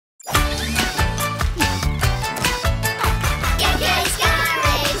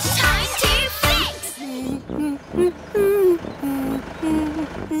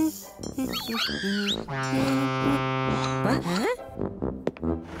What? Huh?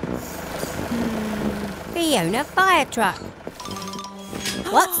 Fiona Fire Truck.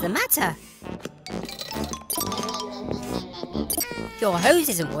 What's the matter? Your hose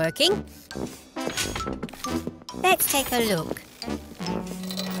isn't working. Let's take a look.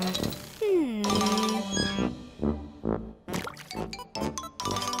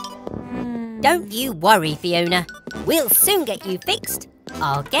 Don't you worry, Fiona. We'll soon get you fixed.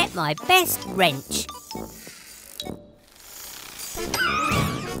 I'll get my best wrench.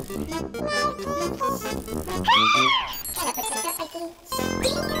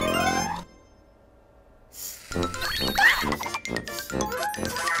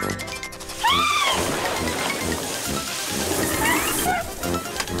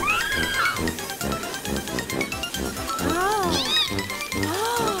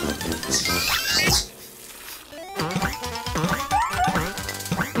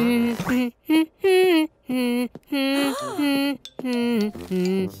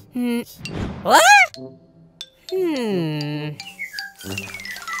 What?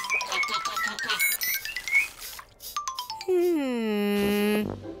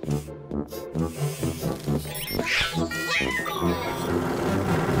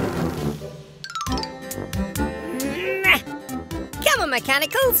 Come on,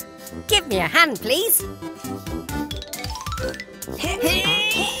 mechanicals. Give me a hand, please.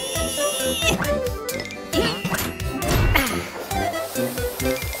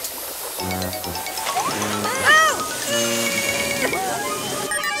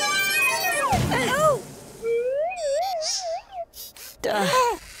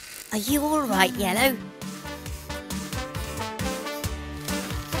 Are you all right, Yellow?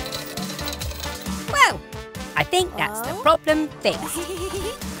 Well, I think that's the problem fixed.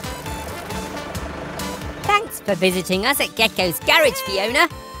 Thanks for visiting us at Gecko's garage, Fiona.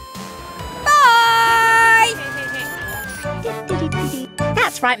 Bye!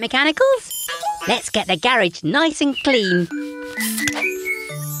 That's right, mechanicals. Let's get the garage nice and clean.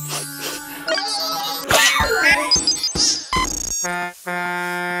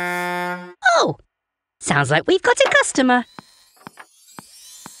 Oh, sounds like we've got a customer.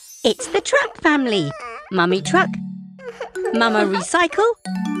 It's the Truck family. Mummy Truck, Mama Recycle,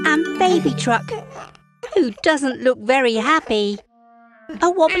 and Baby Truck, who doesn't look very happy. A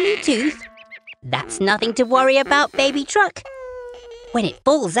wobbly tooth? That's nothing to worry about, Baby Truck. When it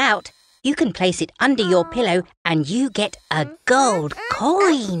falls out, you can place it under your pillow and you get a gold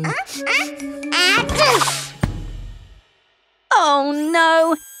coin. Oh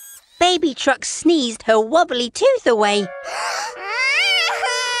no! Baby Truck sneezed her wobbly tooth away.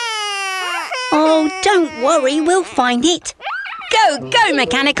 Oh, don't worry, we'll find it. Go, go,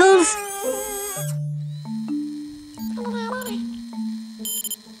 mechanicals!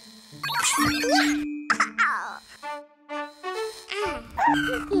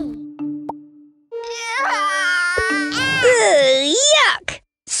 Ugh, yuck!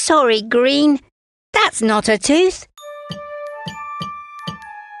 Sorry, Green. That's not a tooth.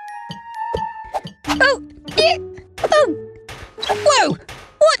 Oh! Oh! Whoa!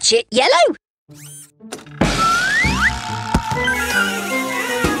 Watch it, Yellow!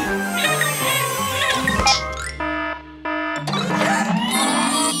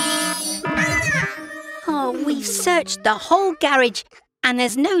 Oh, we've searched the whole garage and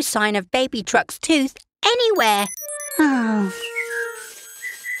there's no sign of Baby Truck's tooth anywhere. Oh.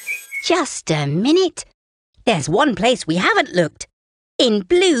 Just a minute. There's one place we haven't looked. In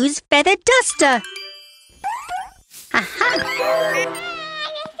Blue's feather duster. Aha!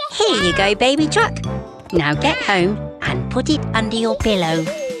 Here you go, Baby Truck. Now get home and put it under your pillow.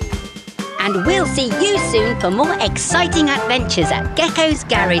 And we'll see you soon for more exciting adventures at Gecko's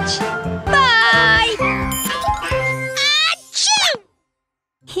garage. Bye! Achoo!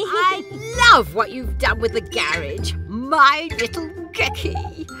 I love what you've done with the garage, my little Gecky.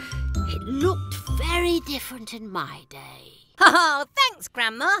 It looked very different in my day. Oh, thanks,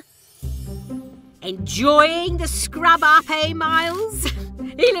 Grandma. Enjoying the scrub up, eh, Miles?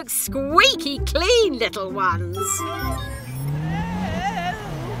 He looks squeaky clean, little ones.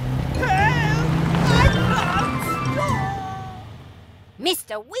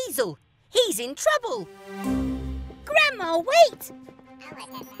 Mr. Weasel, he's in trouble. Grandma, wait.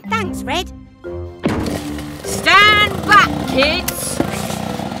 Thanks, Red. Stand back, kids.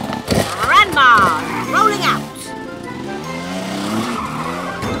 Grandma's rolling out.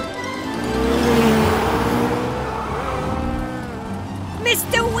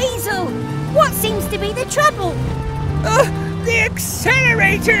 Mr. Weasel, what seems to be the trouble? The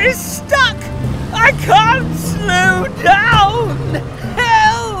accelerator is stuck! I can't slow down!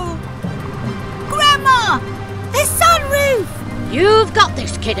 Help! Grandma! The sunroof! You've got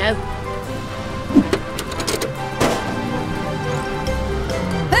this, kiddo.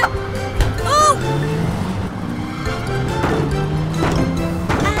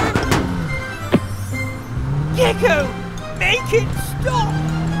 Gecko, make it stop!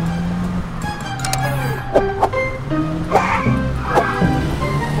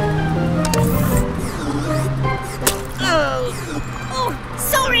 Oh,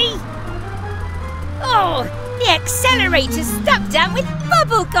 sorry! Oh, the accelerator's stuck down with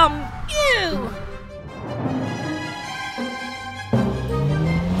bubble gum. Ew!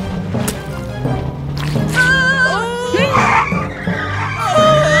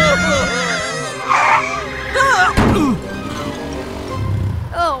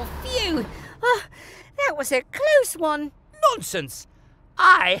 Oh, phew! Oh, that was a close one. Nonsense!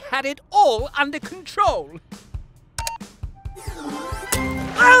 I had it all under control.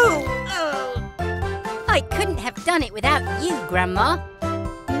 Oh! I couldn't have done it without you, Grandma.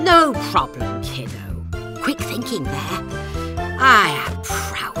 No problem, kiddo. Quick thinking there. I am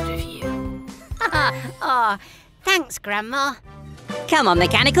proud of you. Oh, thanks, Grandma. Come on,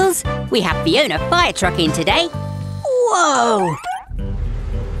 Mechanicals. We have Fiona Fire Truck in today. Whoa!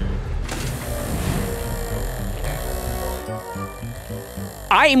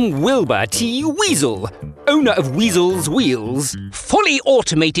 I'm Wilbur T. Weasel, owner of Weasel's Wheels, fully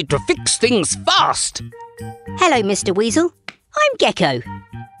automated to fix things fast. Hello, Mr. Weasel. I'm Gecko.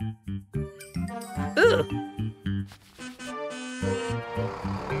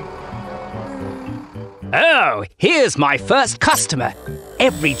 Oh, here's my first customer.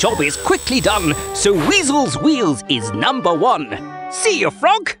 Every job is quickly done, so Weasel's Wheels is #1. See you,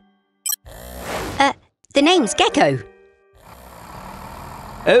 Frog? The name's Gecko.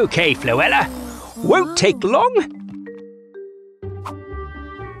 OK, Floella. Won't take long.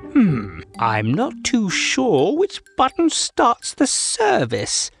 I'm not too sure which button starts the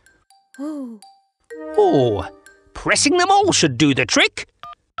service. Oh, pressing them all should do the trick.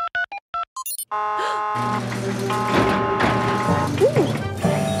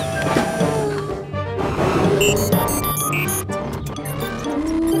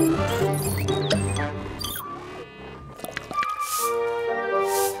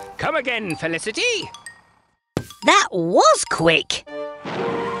 Come again, Felicity. That was quick.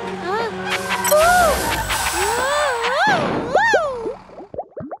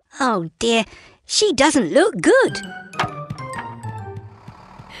 Oh dear, she doesn't look good.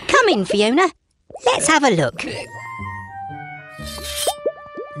 Come in, Fiona. Let's have a look.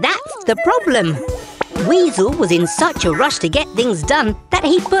 That's the problem. Weasel was in such a rush to get things done that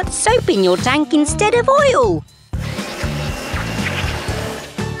he put soap in your tank instead of oil.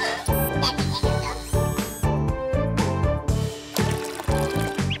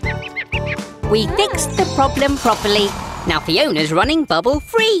 We fixed the problem properly. Now Fiona's running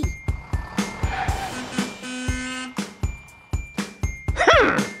bubble-free.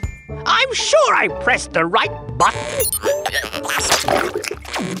 I'm sure I pressed the right button.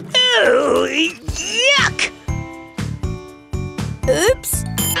 Oh, yuck! Oops.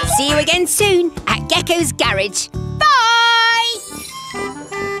 See you again soon at Gecko's garage. Bye!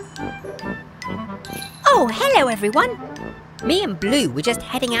 Oh, hello everyone. Me and Blue were just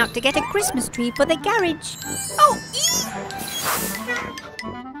heading out to get a Christmas tree for the garage. Oh,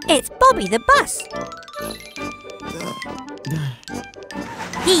 it's Bobby the bus.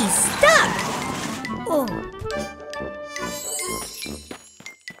 He's stuck. Oh.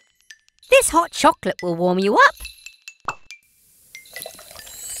 This hot chocolate will warm you up.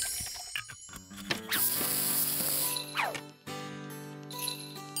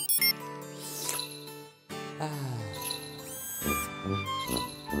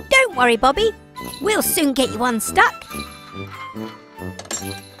 Don't worry, Bobby. We'll soon get you unstuck.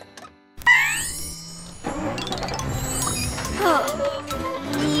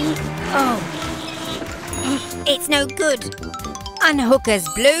 Oh. It's no good. Unhook us,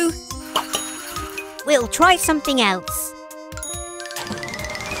 Blue. We'll try something else.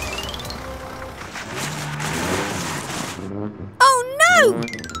 Oh no!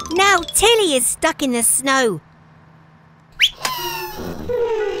 Now Tilly is stuck in the snow.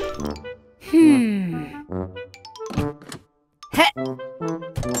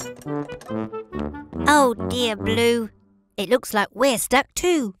 Oh dear, Blue. It looks like we're stuck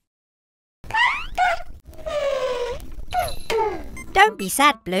too. Don't be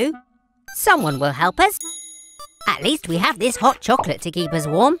sad, Blue. Someone will help us. At least we have this hot chocolate to keep us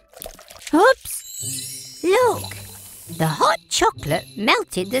warm. Oops! Look! The hot chocolate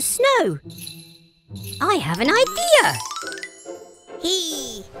melted the snow. I have an idea.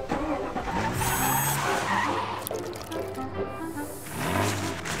 Hee!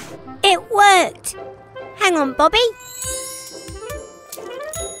 worked. Hang on, Bobby.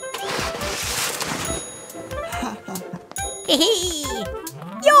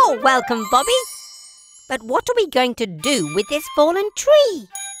 You're welcome, Bobby. But what are we going to do with this fallen tree?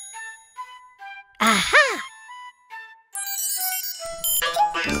 Aha!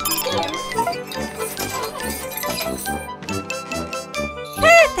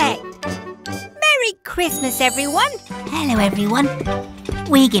 Perfect! Merry Christmas, everyone! Hello, everyone.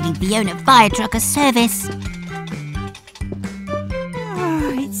 We're giving Fiona Fire Truck a service.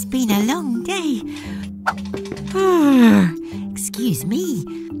 Oh, it's been a long day. Oh, excuse me.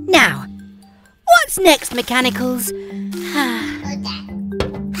 Now, what's next, Mechanicals?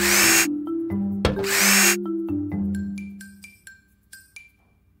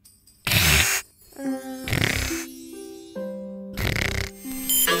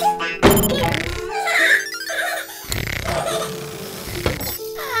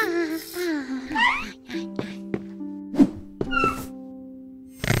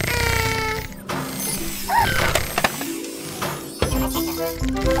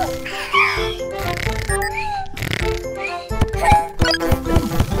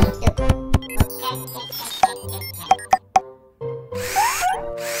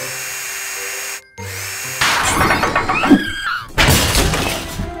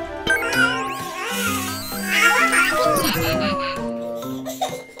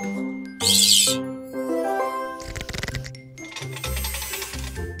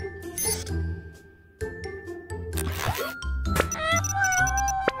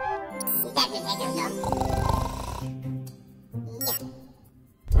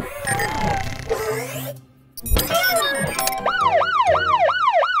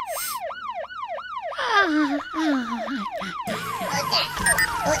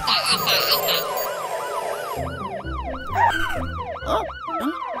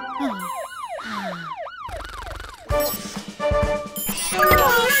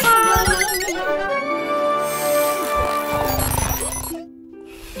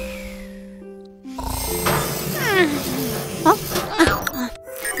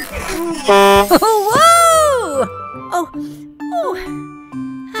 Whoa!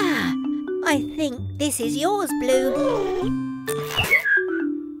 I think this is yours, Blue.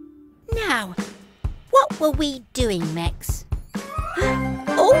 Now, what were we doing, Mex?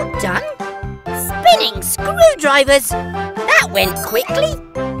 All done? Spinning screwdrivers! That went quickly.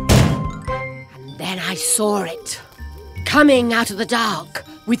 And then I saw it, coming out of the dark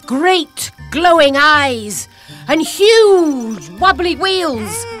with great glowing eyes and huge wobbly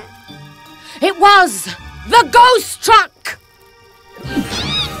wheels. It was the ghost truck!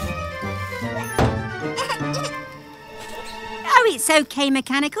 Oh, it's okay,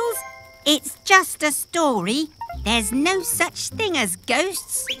 Mechanicals. It's just a story. There's no such thing as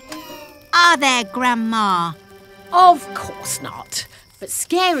ghosts. Are there, Grandma? Of course not. But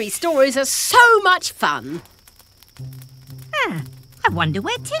scary stories are so much fun. I wonder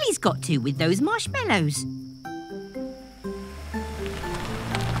where Tilly's got to with those marshmallows.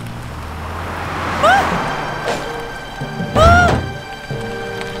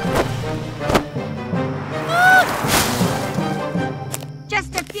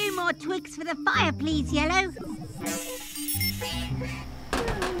 Just a few more twigs for the fire, please, Yellow.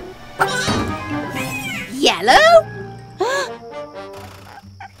 Yellow?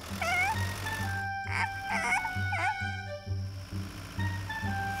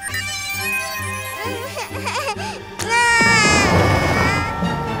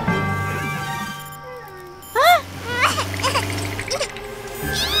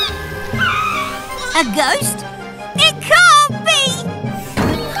 A ghost? It can't be!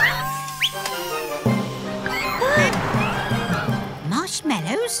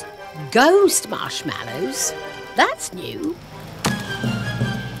 Marshmallows? Ghost marshmallows? That's new.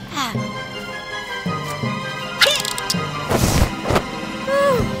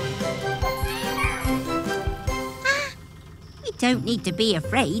 We don't need to be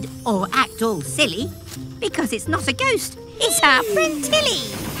afraid or act all silly because it's not a ghost. It's our friend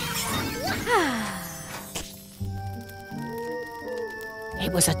Tilly.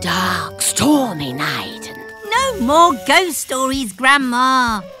 It was a dark, stormy night and... No more ghost stories,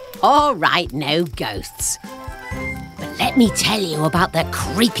 Grandma. All right, no ghosts. But let me tell you about the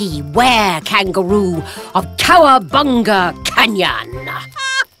creepy were-kangaroo of Cowabunga Canyon.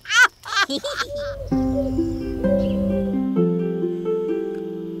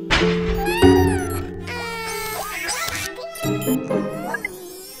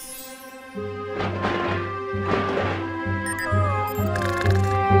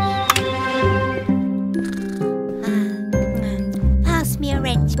 Pass me a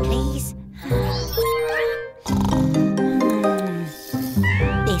wrench, please.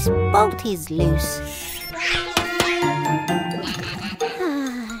 This bolt is loose.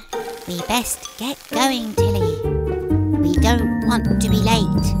 We best get going, Tilly. We don't want to be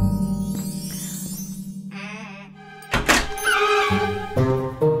late.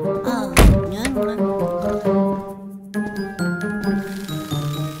 Oh, no.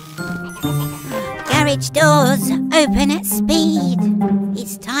 Garage doors open at speed.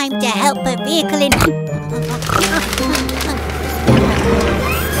 It's time to help a vehicle in.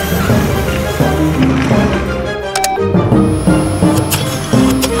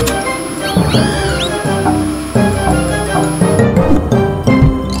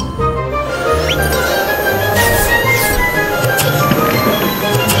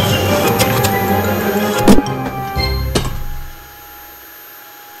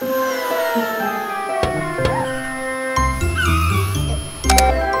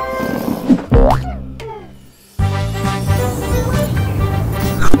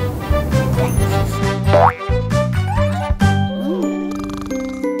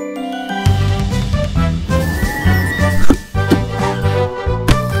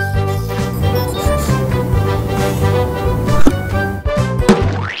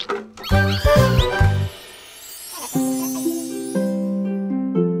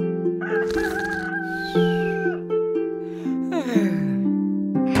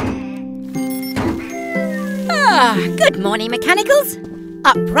 Good morning, Mechanicals.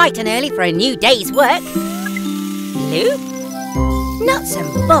 Up bright and early for a new day's work. Blue? Nuts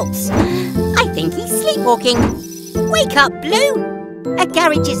and bolts. I think he's sleepwalking. Wake up, Blue. A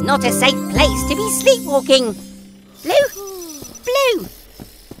garage is not a safe place to be sleepwalking. Blue? Blue?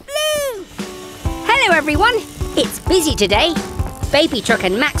 Blue? Hello, everyone. It's busy today. Baby Truck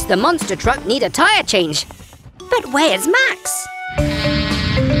and Max the monster truck need a tyre change. But where's Max?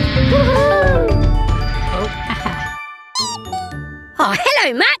 Oh,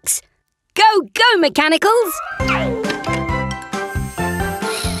 hello, Max. Go, go, Mechanicals.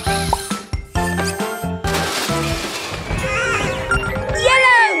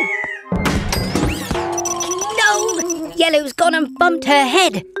 Yellow! No! Yellow's gone and bumped her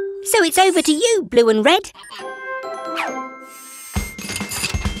head. So it's over to you, Blue and Red.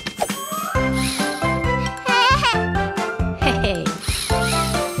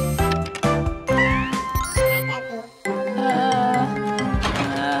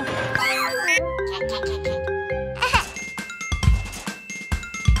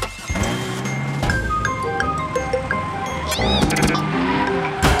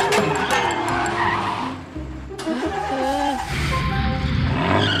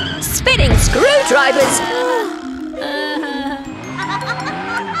 Spinning screwdrivers!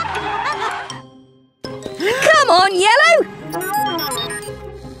 Come on, Yellow!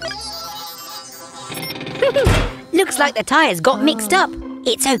 Looks like the tyres got mixed up.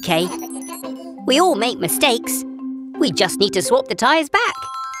 It's okay. We all make mistakes. We just need to swap the tyres back.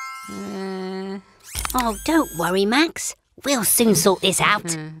 Oh, don't worry, Max. We'll soon sort this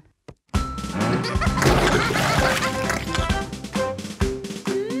out.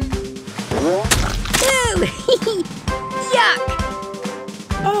 Yuck!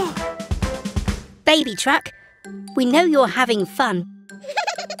 Oh. Baby Truck, we know you're having fun,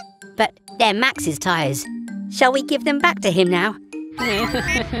 but they're Max's tyres. Shall we give them back to him now?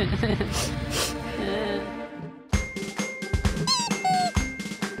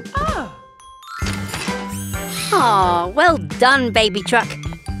 Oh, well done, Baby Truck.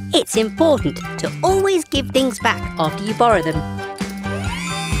 It's important to always give things back after you borrow them.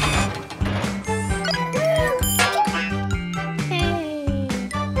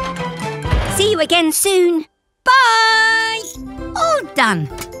 See you again soon. Bye! All done.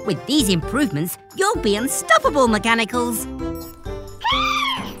 With these improvements, you'll be unstoppable, Mechanicals.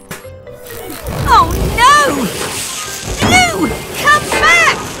 Oh no! Blue, come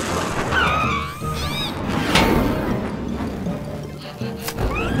back!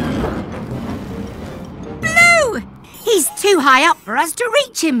 Blue! He's too high up for us to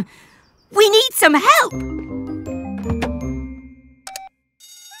reach him. We need some help.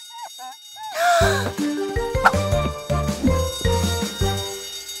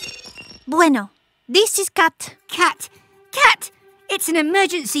 Bueno, this is Cat. Cat! It's an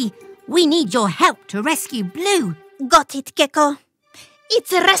emergency. We need your help to rescue Blue. Got it, Gecko.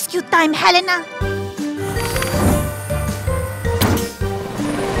 It's rescue time, Helena.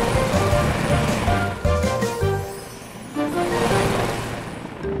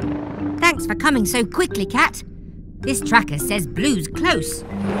 Thanks for coming so quickly, Cat. This tracker says Blue's close.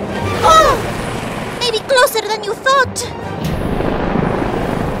 Oh! Maybe closer than you thought.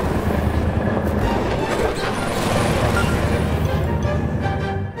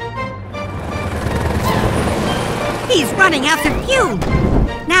 running out of fuel.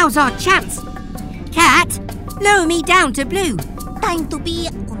 Now's our chance. Cat, lower me down to blue. Time to be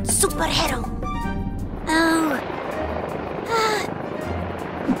un superhero. Oh.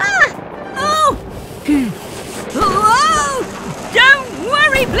 Oh! Whoa! Don't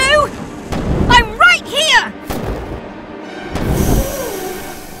worry, Blue! I'm right here!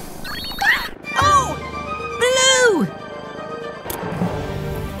 Oh! Blue!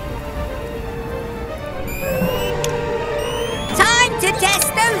 Time to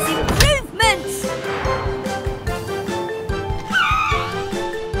test those improvements!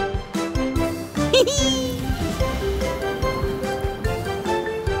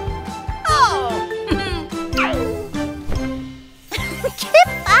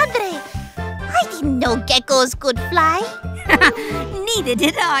 Padre! I didn't know geckos could fly. Neither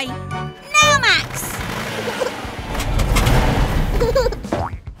did I. Now, Max!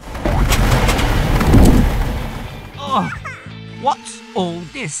 Oh, what's all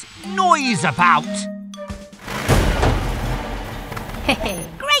this noise about?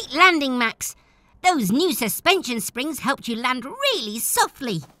 Great landing, Max. Those new suspension springs helped you land really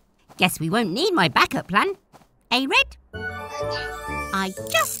softly. Guess we won't need my backup plan. Eh, Red? I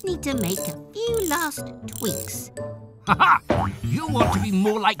just need to make a few last tweaks. Ha! You want to be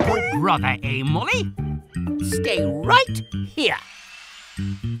more like your brother, eh, Molly? Stay right here.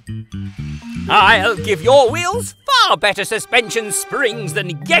 I'll give your wheels far better suspension springs than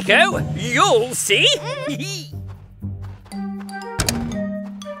Gecko. You'll see.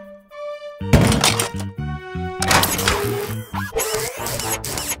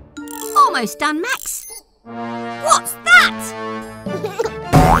 Almost done, Max. What's that?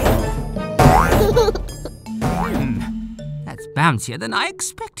 That's bouncier than I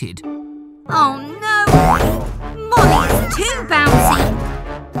expected. Oh no! Molly's too bouncy!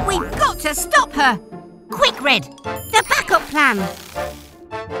 We've got to stop her! Quick, Red! The backup plan!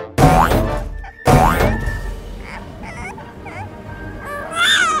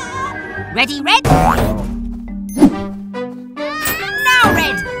 Ready, Red? Now,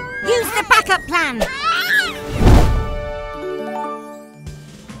 Red! Use the backup plan!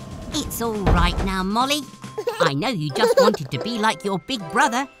 It's all right now, Molly. I know you just wanted to be like your big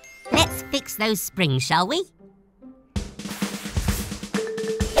brother. Let's fix those springs, shall we?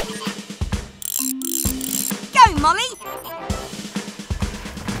 Go, Molly!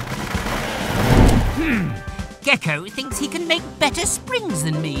 Gecko thinks he can make better springs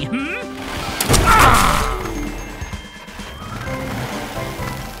than me,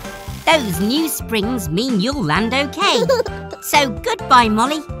 Those new springs mean you'll land okay. So goodbye,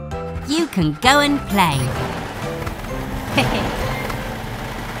 Molly. You can go and play.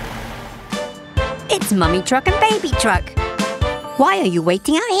 It's Mummy Truck and Baby Truck. Why are you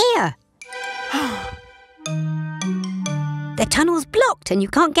waiting out here? The tunnel's blocked and you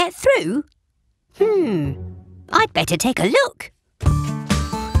can't get through? I'd better take a look.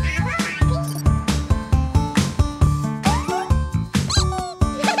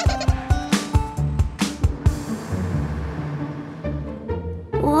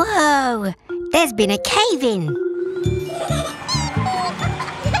 Whoa! There's been a cave-in.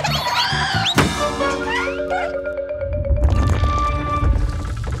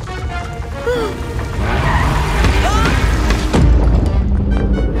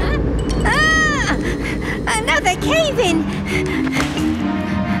 Another cave-in!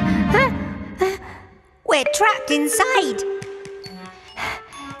 We're trapped inside.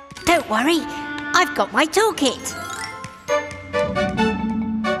 Don't worry, I've got my toolkit.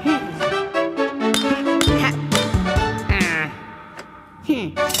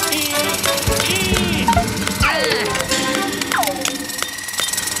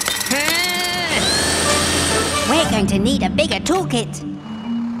 We're going to need a bigger toolkit.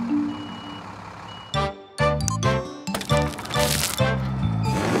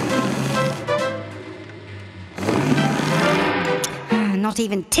 Not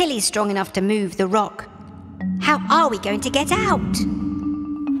even Tilly's strong enough to move the rock. How are we going to get out?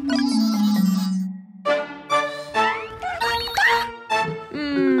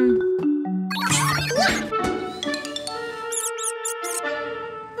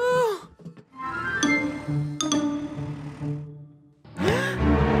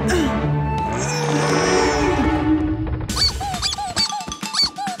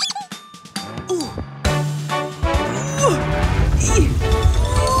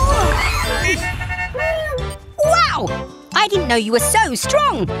 I didn't know you were so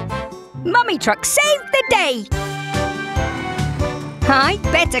strong! Mummy Truck saved the day! I'd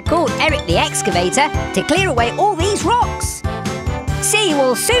better call Eric the excavator to clear away all these rocks. See you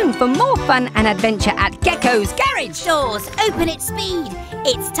all soon for more fun and adventure at Gecko's Garage. Doors open at speed.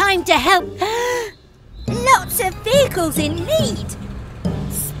 It's time to help. Lots of vehicles in need.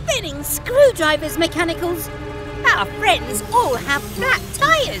 Spinning screwdrivers, Mechanicals. Our friends all have flat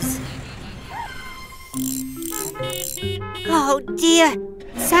tyres. Oh dear.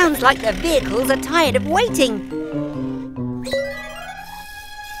 Sounds like the vehicles are tired of waiting.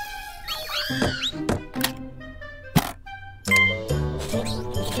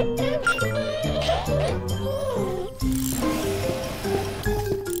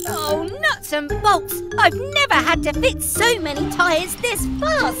 Oh, nuts and bolts! I've never had to fit so many tyres this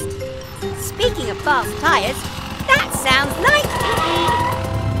fast. Speaking of fast tyres, that sounds like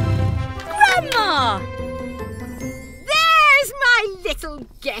Grandma! There's my little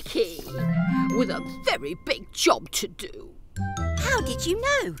Gecky, with a very big job to do. How did you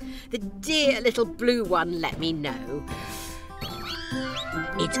know? The dear little blue one let me know.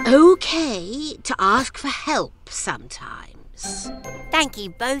 It's okay to ask for help sometimes. Thank you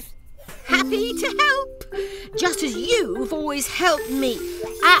both. Happy to help, just as you've always helped me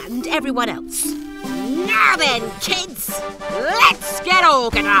and everyone else. Now then, kids, let's get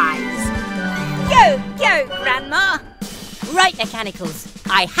organised. Go, go, Grandma! Right, Mechanicals,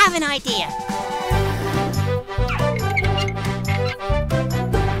 I have an idea.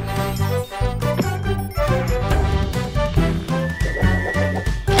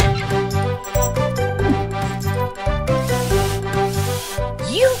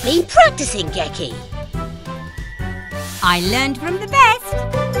 You've been practising, Gecky. I learned from the best.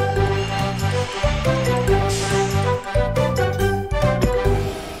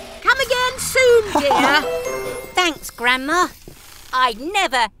 Come again soon, dear. Thanks, Grandma. I'd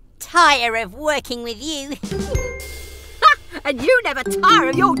never tire of working with you. And you never tire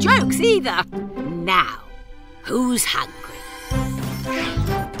of your jokes either. Now, who's hungry?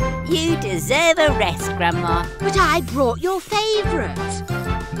 You deserve a rest, Grandma. But I brought your favourite,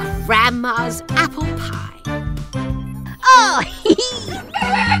 Grandma's apple pie. Oh,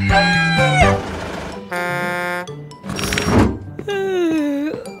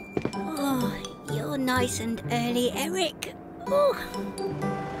 oh, you're nice and early, Eric. Oh.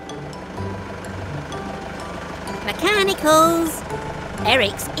 Mechanicals!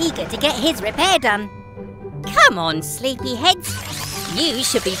 Eric's eager to get his repair done. Come on, sleepyheads. You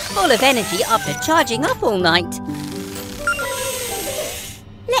should be full of energy after charging up all night.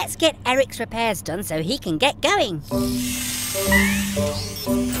 Let's get Eric's repairs done so he can get going.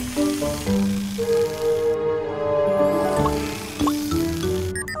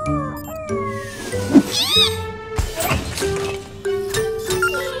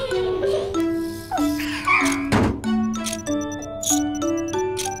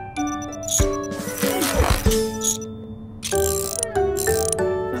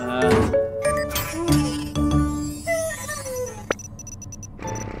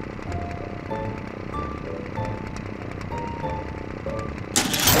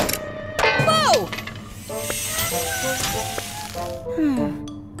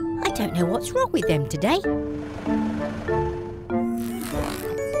 I don't know what's wrong with them today.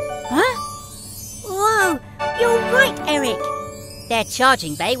 Huh? Whoa, you're right, Eric. Their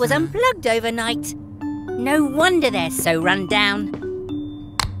charging bay was unplugged overnight. No wonder they're so run down.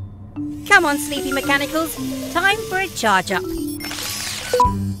 Come on, sleepy mechanicals. Time for a charge up.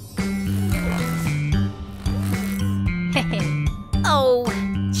 Oh,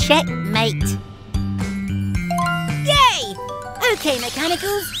 checkmate. Yay! Okay,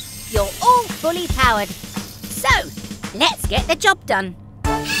 mechanicals, you're all fully powered. So, let's get the job done.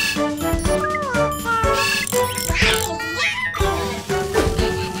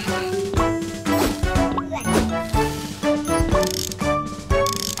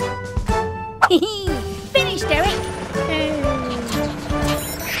 Finished, Eric.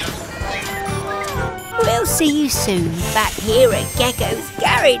 We'll see you soon back here at Gecko's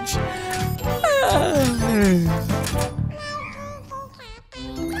garage.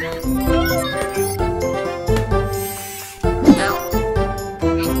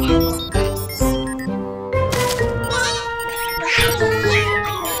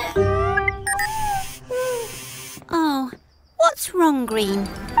 Oh, what's wrong, Green?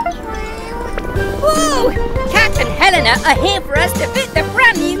 Whoa! Cat and Helena are here for us to fit the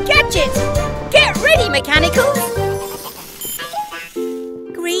brand new gadget. Get ready, mechanicals.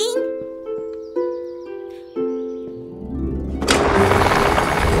 Green?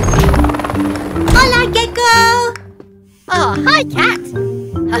 Hola, Gecko! Oh, hi, Cat.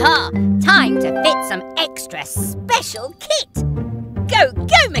 Haha, time to fit some extra special kit. Go,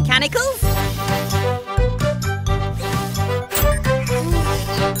 go, mechanicals!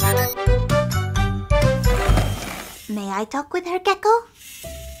 talk with her, Gecko?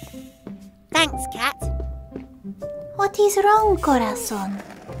 Thanks, Cat. What is wrong, Corazon?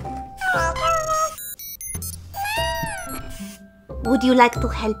 Would you like to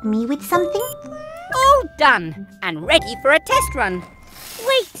help me with something? All done and ready for a test run.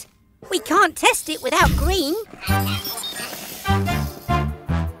 Wait, we can't test it without green.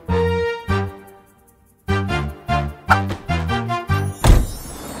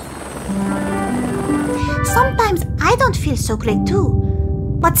 Sometimes I don't feel so great too,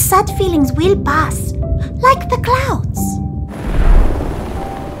 but sad feelings will pass, like the clouds.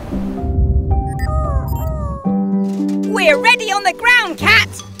 We're ready on the ground, Cat.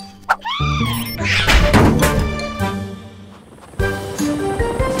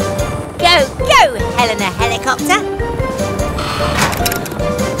 Go, go, Helena Helicopter.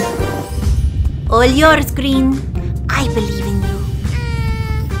 All yours, Green. I believe in you.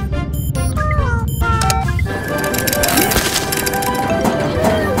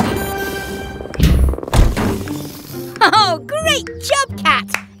 Oh, great job, Cat.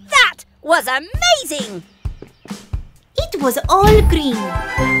 That was amazing. It was all green.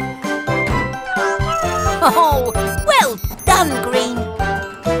 Oh, well done, Green.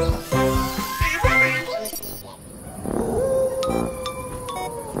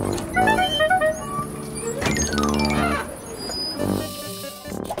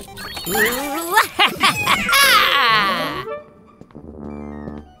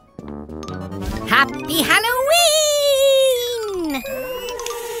 Happy Halloween!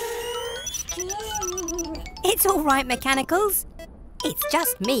 It's all right, Mechanicals. It's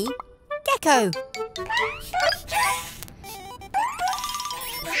just me, Gecko.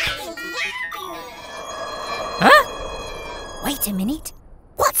 Huh? Wait a minute.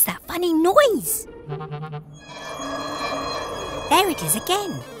 What's that funny noise? There it is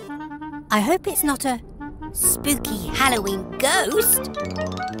again. I hope it's not a spooky Halloween ghost.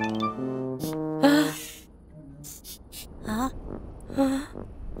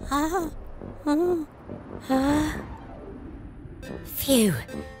 Phew.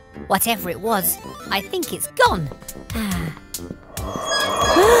 Whatever it was, I think it's gone.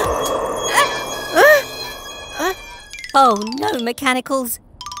 Oh no, Mechanicals.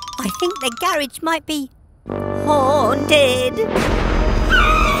 I think the garage might be haunted.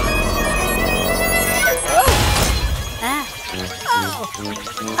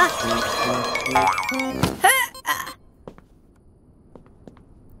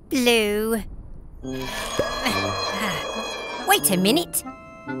 Blue. Wait a minute.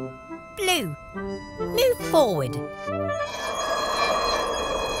 Blue, move forward.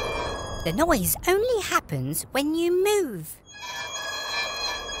 The noise only happens when you move.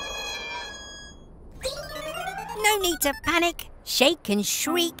 No need to panic, shake and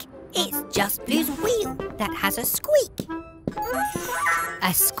shriek. It's just Blue's wheel that has a squeak.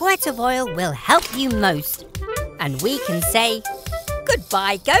 A squirt of oil will help you most. And we can say,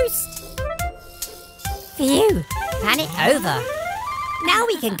 goodbye, ghost. Phew, panic over. Now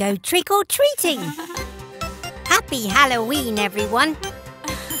we can go trick-or-treating. Happy Halloween, everyone.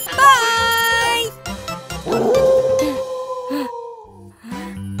 Bye!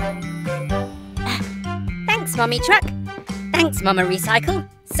 Thanks, Mummy Truck. Thanks, Mama Recycle.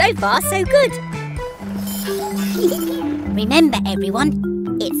 So far, so good. Remember,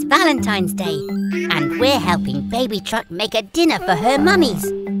 everyone, it's Valentine's Day, and we're helping Baby Truck make a dinner for her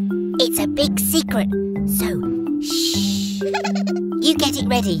mummies. It's a big secret, so shh. You get it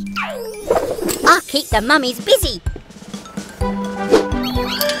ready. I'll keep the mummies busy.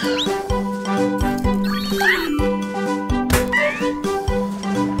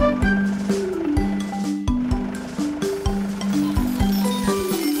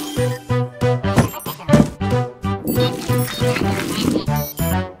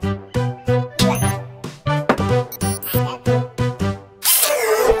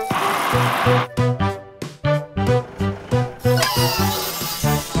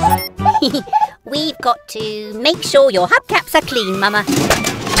 We've got to make sure your hubcaps are clean, Mama.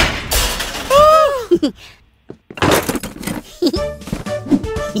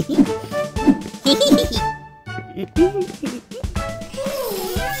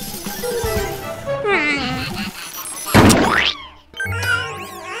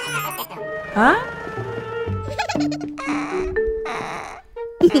 Huh?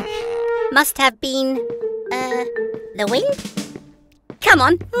 Must have been, the wind? Come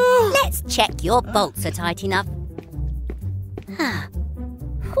on, let's check your bolts are tight enough.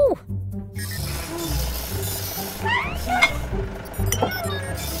 Whew.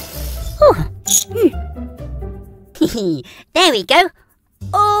 There we go.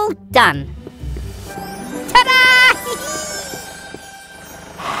 All done. Ta-da!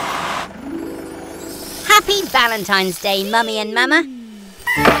 Happy Valentine's Day, Mummy and Mama.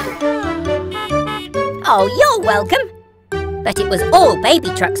 Oh, you're welcome. But it was all Baby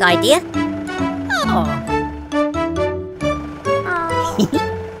Truck's idea. Oh.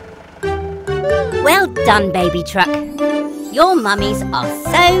 Well done, Baby Truck. Your mummies are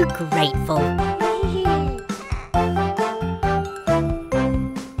so grateful.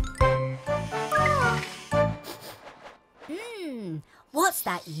 What's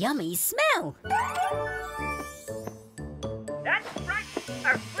that yummy smell? That's right,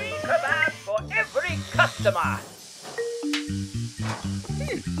 a free kebab for every customer.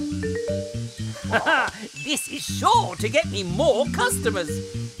 This is sure to get me more customers.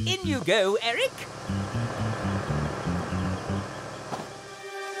 In you go, Eric.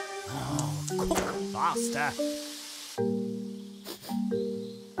 Oh, cook faster.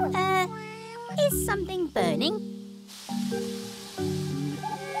 Is something burning?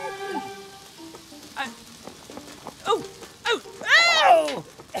 Oh! Ow!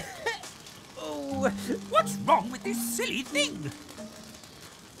 Oh, what's wrong with this silly thing?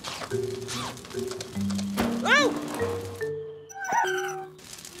 Oh!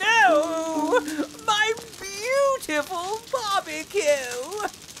 No! My beautiful barbecue!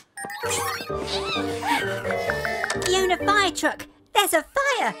 Fiona Fire Truck, there's a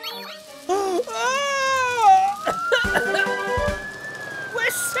fire!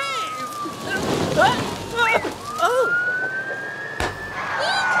 We're saved! Oh!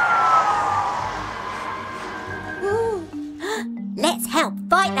 Let's help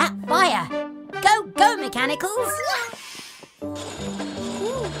fight that fire! Go, go, Mechanicals!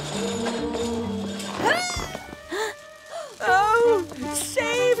 Oh!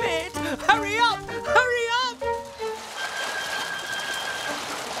 Save it! Hurry up! Hurry up!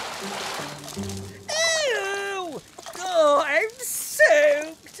 Ew! Oh, I'm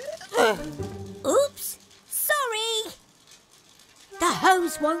soaked! Oops! Sorry! The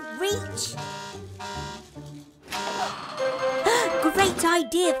hose won't reach. Great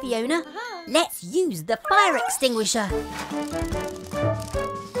idea, Fiona. Let's use the fire extinguisher.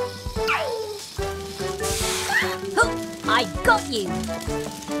 Oh, I got you.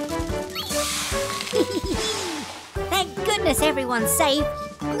 Thank goodness everyone's safe.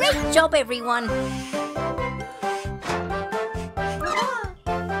 Great job, everyone.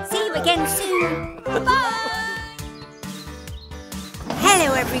 See you again soon. Bye.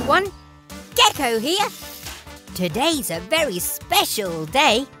 Hello, everyone. Gecko here. Today's a very special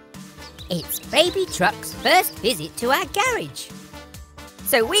day. It's Baby Truck's first visit to our garage.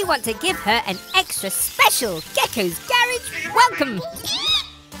 So we want to give her an extra special Gecko's Garage welcome.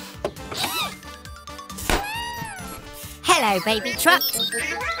 Hello, Baby Truck.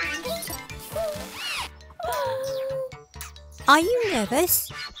 Are you nervous?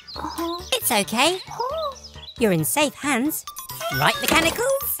 It's okay. You're in safe hands. Right,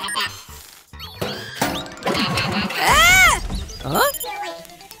 Mechanicals? Ah! Huh?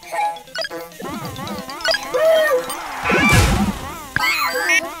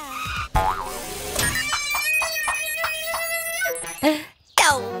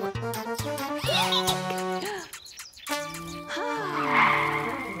 Oh.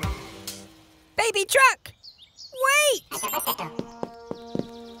 Baby Truck! Wait!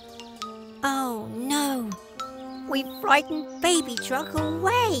 Oh no! We've frightened Baby Truck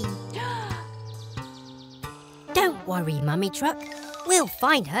away! Don't worry, Mummy Truck. We'll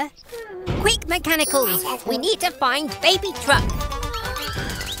find her. Quick, Mechanicals! We need to find Baby Truck.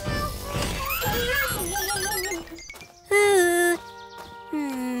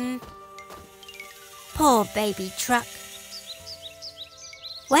 Poor Baby Truck.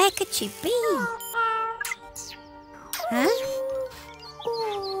 Where could she be? Huh?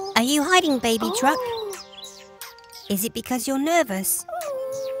 Are you hiding, Baby Truck? Is it because you're nervous?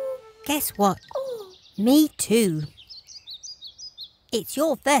 Guess what? Me too. It's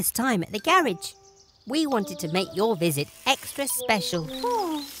your first time at the garage. We wanted to make your visit extra special.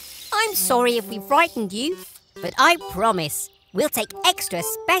 I'm sorry if we frightened you, but I promise we'll take extra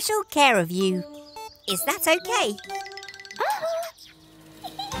special care of you. Is that okay?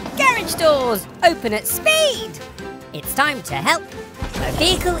 Garage doors open at speed. It's time to help a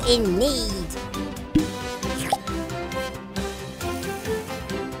vehicle in need.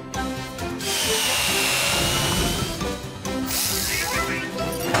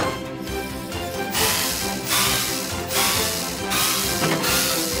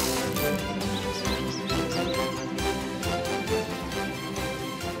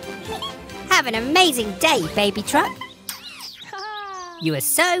 Have an amazing day, Baby Truck. You are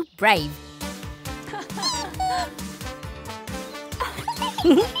so brave.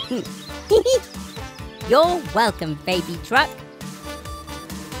 You're welcome, baby truck.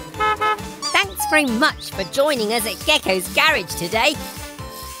 Thanks very much for joining us at Gecko's garage today.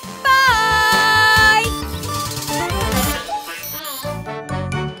 Bye!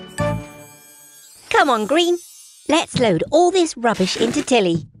 Come on, Green. Let's load all this rubbish into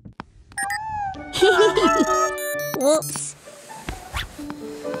Tilly. Whoops.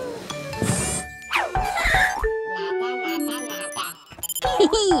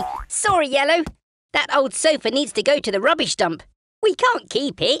 Sorry, Yellow. That old sofa needs to go to the rubbish dump. We can't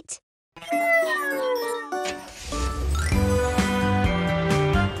keep it.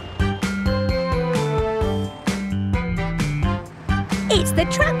 It's the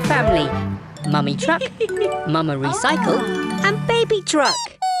Truck family. Mummy Truck, Mama Recycle, and Baby Truck.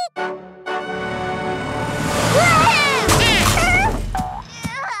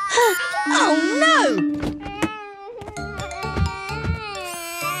 Oh no!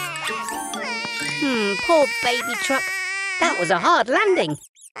 Poor Baby Truck. That was a hard landing.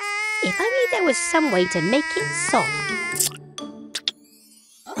 If only there was some way to make it soft.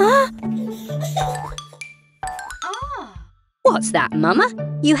 Huh? What's that, Mama?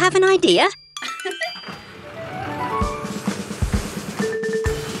 You have an idea?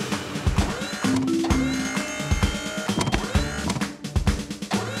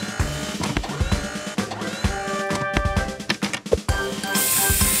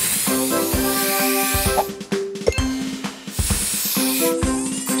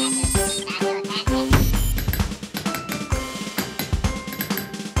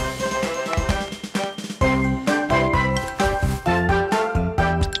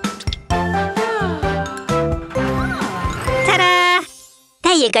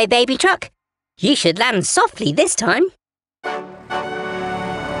 There you go, Baby Truck. You should land softly this time.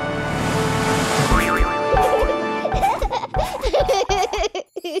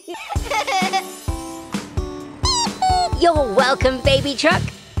 You're welcome, Baby Truck.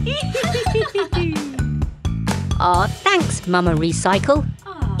 Aw, thanks, Mama Recycle.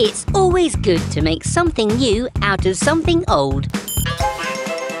 It's always good to make something new out of something old.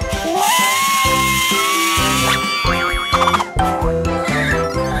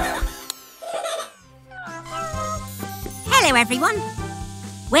 Hello, everyone.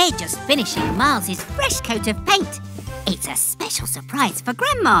 We're just finishing Miles's fresh coat of paint. It's a special surprise for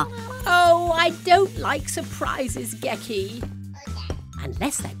Grandma. Oh, I don't like surprises, Gecko.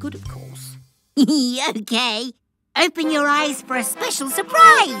 Unless they're good, of course. OK. Open your eyes for a special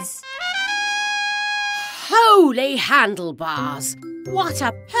surprise. Holy handlebars! What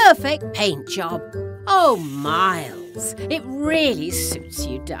a perfect paint job. Oh, Miles, it really suits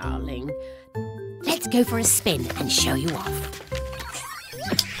you, darling. Let's go for a spin and show you off.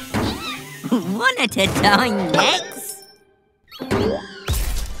 One at a time, Lex.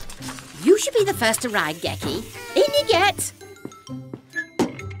 You should be the first to ride, Gecko. In you get.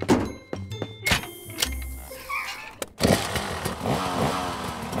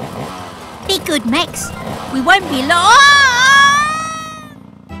 Be good, Mex. We won't be long.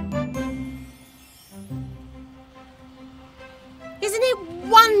 Isn't it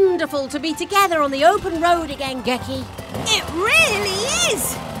wonderful to be together on the open road again, Gecko? It really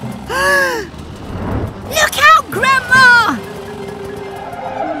is. Look out, Grandma!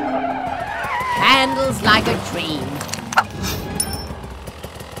 Handles like a dream.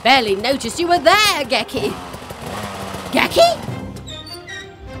 Barely noticed you were there, Gecko. Gecko?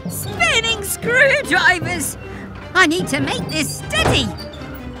 Spinning screwdrivers! I need to make this steady.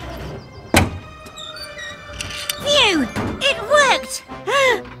 Phew! It worked!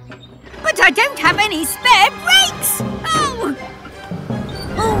 But I don't have any spare brakes! Oh!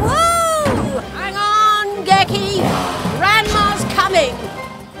 Whoa! Hang on, Gecko. Grandma's coming.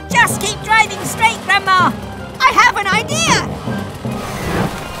 Just keep driving straight, Grandma. I have an idea.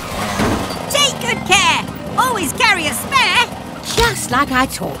 Take good care. Always carry a spare. Just like I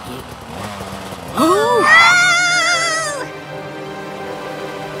taught you. Oh!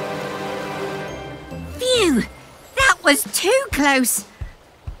 Phew! That was too close.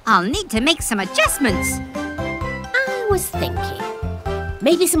 I'll need to make some adjustments. I was thinking,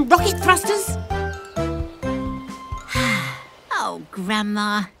 maybe some rocket thrusters? Oh,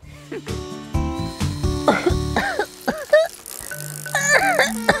 Grandma.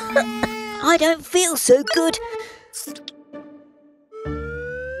 I don't feel so good.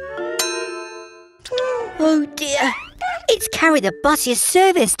 Oh dear, it's carried the bus's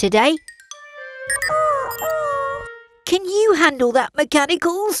service today. Can you handle that,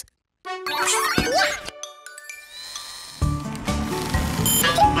 Mechanicals?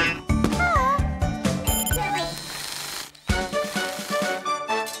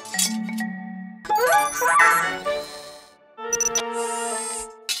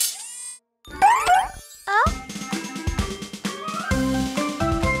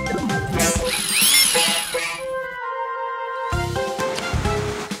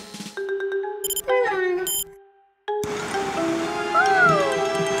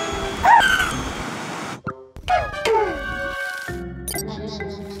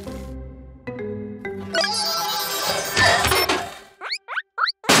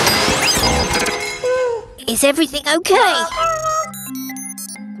 Is everything okay?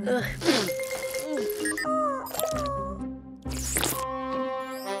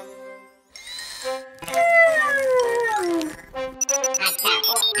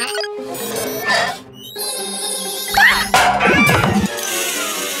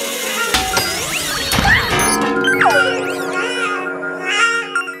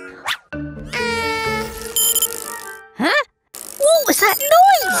 Huh? What was that noise?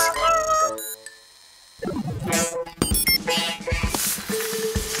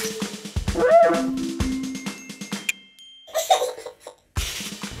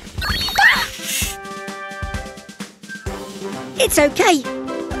 It's okay.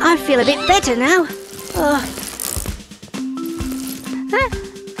 I feel a bit better now. Oh. Huh?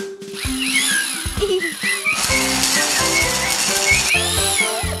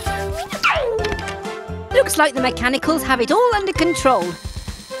 Looks like the mechanicals have it all under control.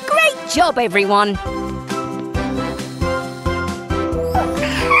 Great job, everyone.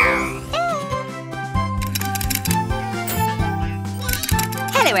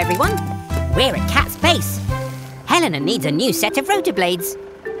 Hello, everyone. We're at Cat's Base. Helena needs a new set of rotor blades.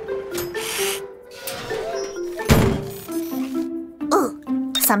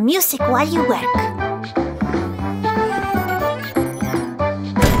 Ooh, some music while you work.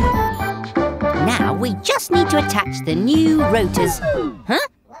 Now we just need to attach the new rotors. Huh?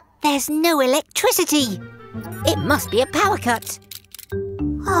 There's no electricity. It must be a power cut.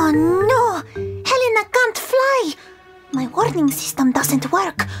 Oh no! Helena can't fly! My warning system doesn't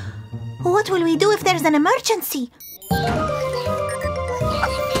work. What will we do if there's an emergency?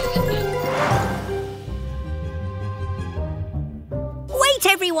 Wait,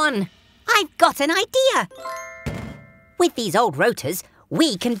 everyone! I've got an idea. With these old rotors,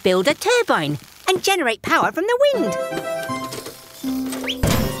 we can build a turbine and generate power from the wind.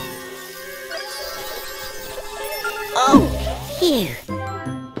 Oh, phew.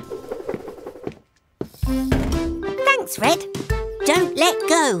 Thanks, Red. Don't let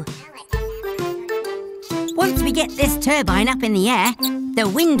go. Once we get this turbine up in the air, the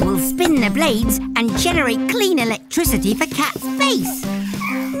wind will spin the blades and generate clean electricity for Cat's Base.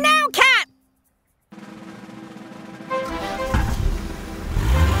 Now, Cat!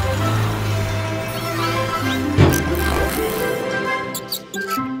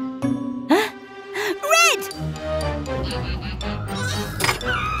 Huh? Red!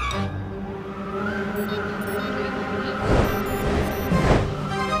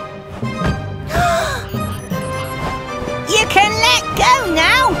 You can let go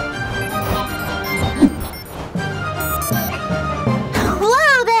now!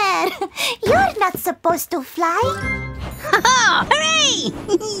 Whoa there! You're not supposed to fly. Ha-ha! Hooray!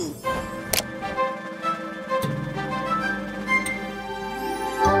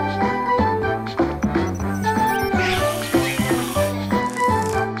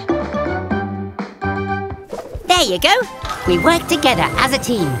 There you go. We work together as a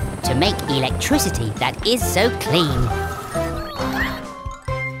team to make electricity that is so clean.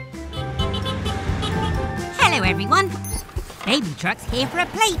 Hello, everyone. Baby Truck's here for a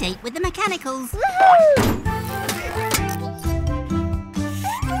play date with the mechanicals.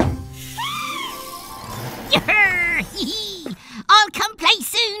 I'll come play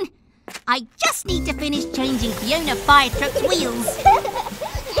soon. I just need to finish changing Fiona Fire Truck's wheels.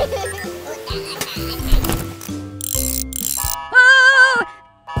 Oh!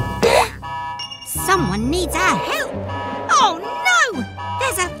 Someone needs our help. Oh no!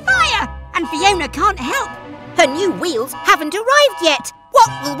 There's a fire and Fiona can't help. Her new wheels haven't arrived yet. What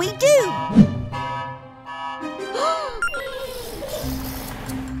will we do?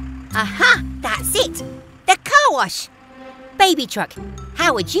 Aha! That's it! The car wash! Baby Truck,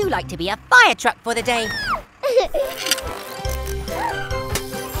 how would you like to be a fire truck for the day?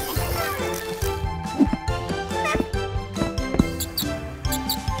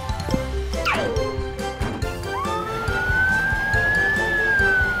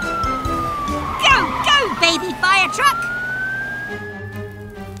 Go, go, baby fire truck!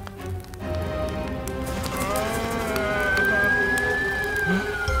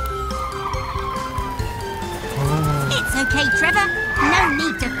 It's okay, Trevor. No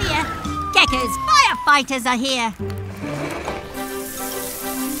need to fear. Gecko's firefighters are here.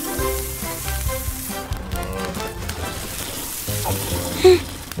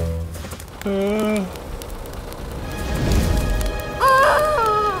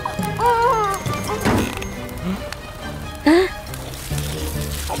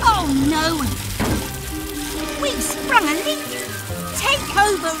 Oh no! We've sprung a leak. Take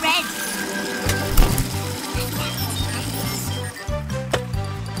over, Red.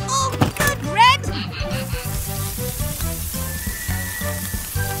 Oh, good, Red!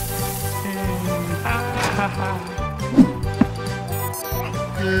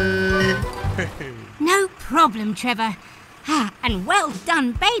 No problem, Trevor. And well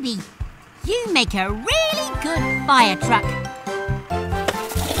done, baby. You make a really good fire truck.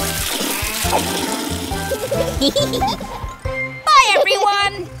 Bye,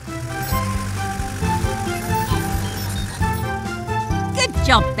 everyone. Good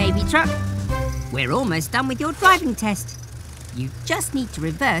job, baby truck. We're almost done with your driving test. You just need to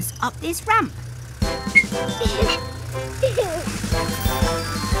reverse up this ramp.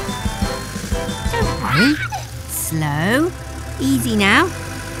 Don't worry. Slow. Easy now.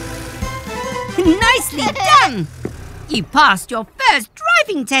 Nicely done! You passed your first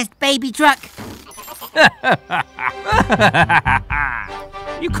driving test, baby truck.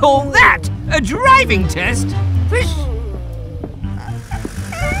 You call that a driving test?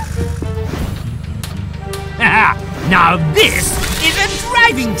 Now this is a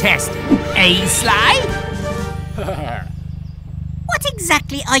driving test, eh, Sly? What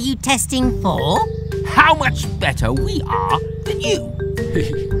exactly are you testing for? How much better we are than you.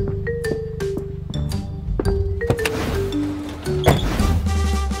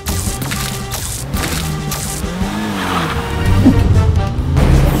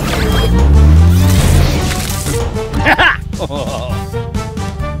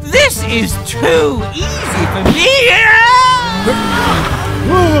 This is too easy for me!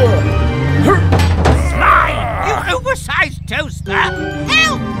 Sly, you oversized toaster!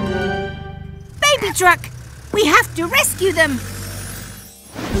 Help! Baby truck, we have to rescue them.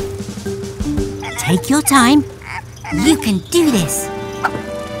 Take your time. You can do this.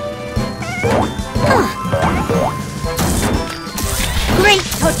 Great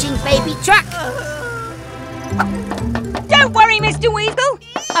touching, baby truck. Don't worry, Mr. Weasel.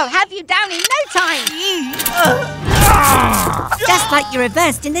 I'll have you down in no time. Just like you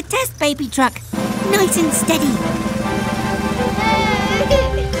reversed in the test, baby truck. Nice and steady.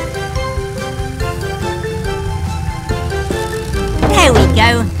 There we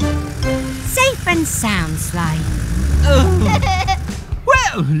go. Safe and sound, Sly.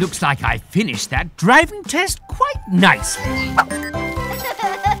 Well, looks like I finished that driving test quite nicely.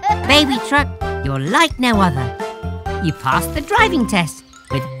 Baby truck, you're like no other. You passed the driving test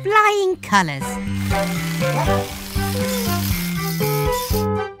with flying colours.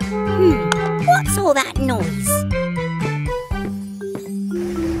 What's all that noise?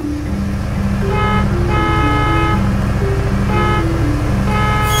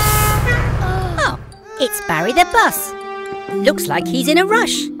 Oh, it's Barry the bus. Looks like he's in a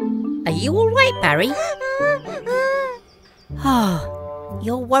rush. Are you all right, Barry? Oh,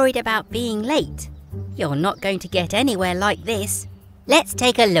 you're worried about being late. You're not going to get anywhere like this. Let's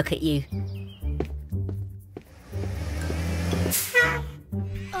take a look at you.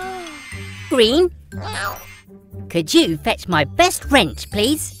 Green, could you fetch my best wrench,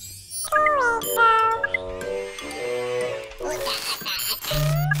 please?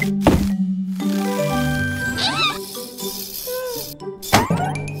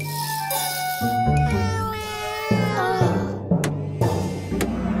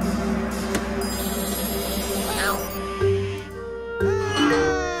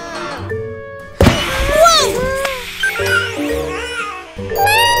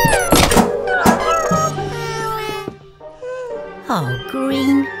 Oh,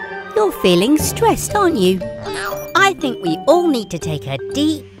 Green, you're feeling stressed, aren't you? I think we all need to take a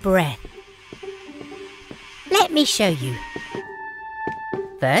deep breath. Let me show you.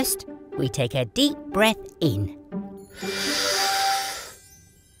 First, we take a deep breath in.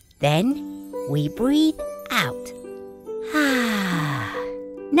 Then, we breathe out.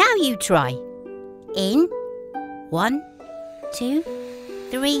 Now you try. In. 1, 2,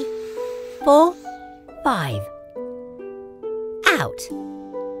 3, 4, 5. Out.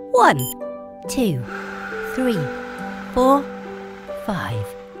 1, 2, 3, 4, 5.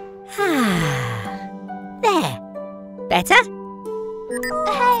 There. Better?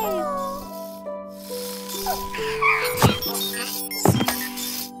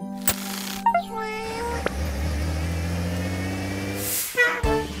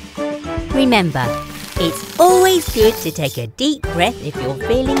 Remember, it's always good to take a deep breath if you're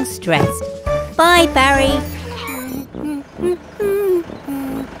feeling stressed. Bye, Barry.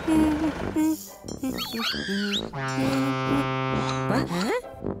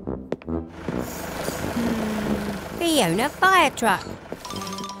 Fiona Fire Truck.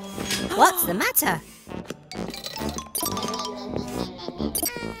 What's the matter?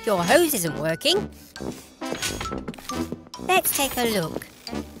 Your hose isn't working. Let's take a look.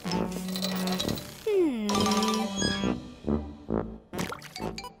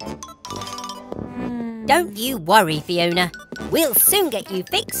 Don't you worry, Fiona. We'll soon get you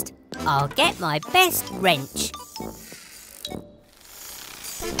fixed. I'll get my best wrench.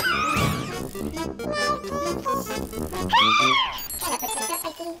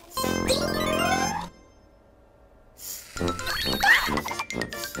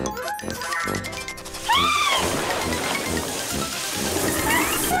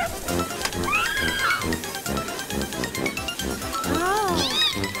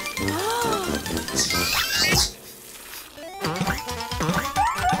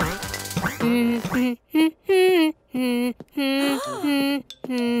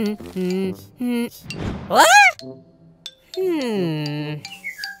 What?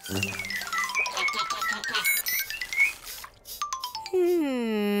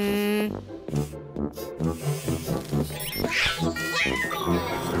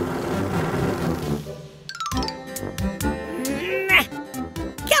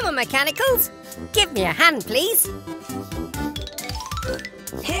 Come on, mechanicals. Give me a hand, please.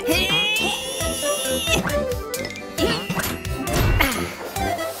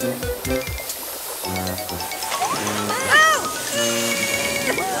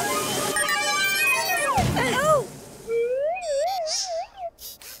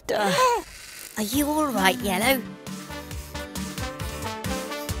 Are you all right, Yellow?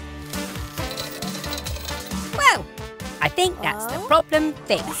 Well, I think that's the problem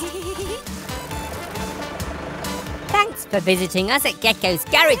fixed. Thanks for visiting us at Gecko's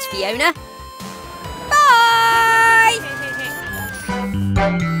garage, Fiona. Bye!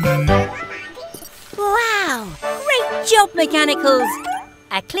 Wow! Great job, mechanicals!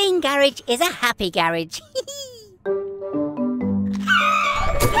 A clean garage is a happy garage.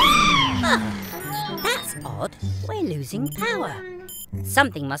 That's odd. We're losing power.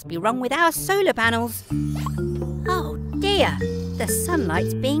 Something must be wrong with our solar panels. Oh dear, the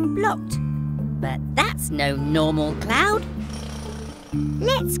sunlight's being blocked. But that's no normal cloud.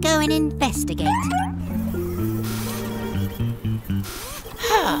 Let's go and investigate.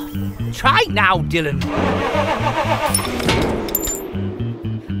 Try now, Dylan.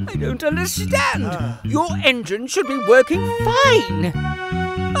 I don't understand. Your engine should be working fine.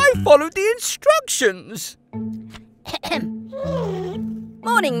 I followed the instructions.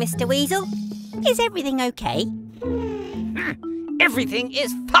 Morning, Mr. Weasel. Is everything okay? Everything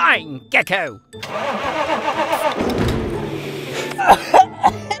is fine, Gecko.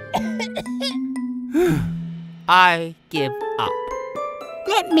 I give up.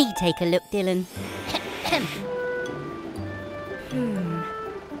 Let me take a look, Dylan.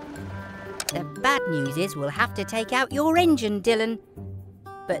 The bad news is we'll have to take out your engine, Dylan.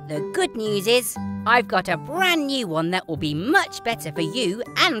 But the good news is I've got a brand new one that will be much better for you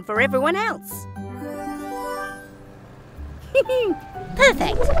and for everyone else.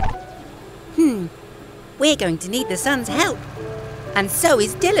 Perfect. We're going to need the sun's help. And so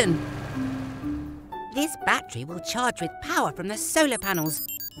is Dylan. This battery will charge with power from the solar panels,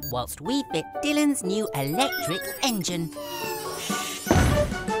 whilst we fit Dylan's new electric engine.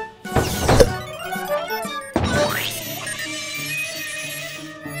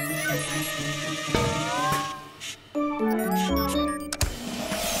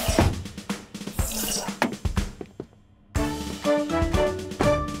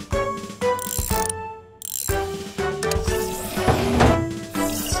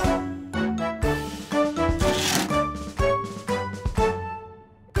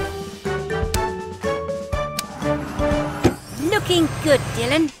 Looking good,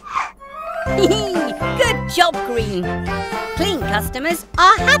 Dylan. Good job, Green. Clean customers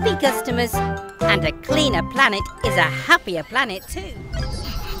are happy customers. And a cleaner planet is a happier planet too.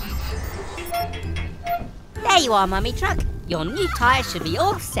 There you are, Mummy Truck. Your new tyres should be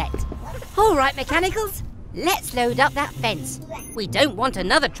all set. All right, mechanicals. Let's load up that fence. We don't want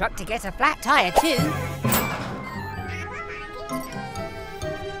another truck to get a flat tyre too.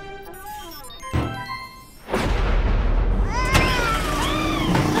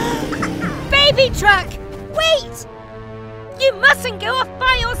 Baby truck! Wait! You mustn't go off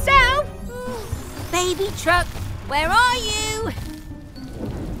by yourself! Baby truck, where are you?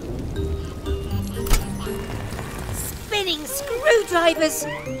 Spinning screwdrivers!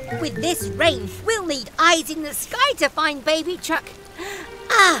 With this rain, we'll need eyes in the sky to find Baby truck.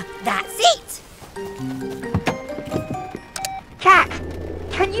 Ah, that's it! Cat,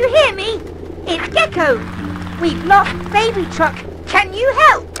 can you hear me? It's Gecko. We've lost Baby truck. Can you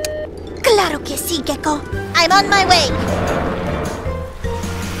help? Claro que sí, Gecko. I'm on my way.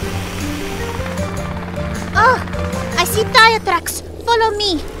 Oh, I see tire tracks. Follow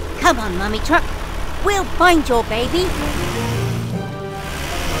me. Come on, Mummy Truck. We'll find your baby.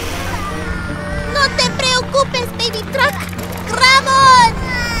 No te preocupes. baby truck! Grab on!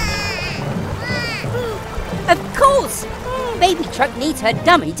 Of course! Baby Truck needs her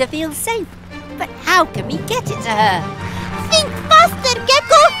dummy to feel safe. But how can we get it to her? Think faster,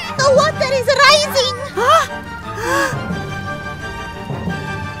 Gecko! The water is rising!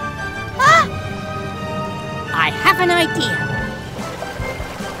 I have an idea.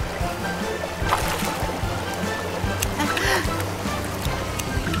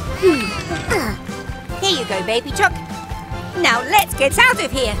 Here you go, Baby Truck. Now let's get out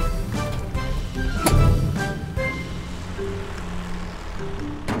of here.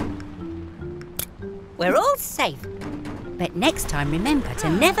 We're all safe. But next time, remember to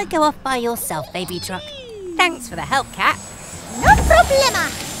never go off by yourself, Baby Truck. Thanks for the help, Cat. No problema!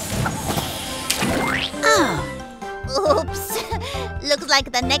 Oh, Oops. Looks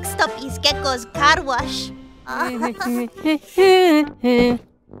like the next stop is Gecko's car wash.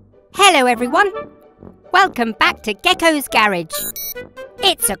 hello, everyone. Welcome back to Gecko's garage.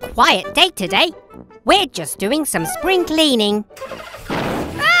 It's a quiet day today. We're just doing some spring cleaning.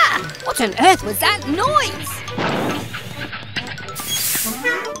 Ah! What on earth was that noise?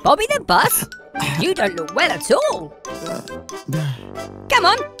 Bobby the bus? You don't look well at all. Come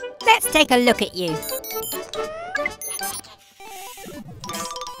on, let's take a look at you.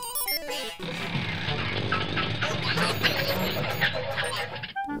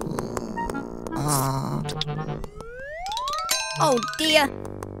 Oh dear,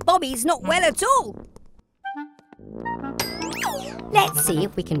 Bobby's not well at all. Let's see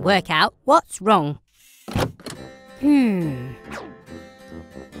if we can work out what's wrong.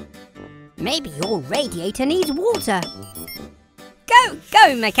 Maybe your radiator needs water. Go,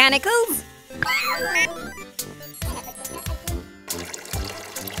 go, mechanicals!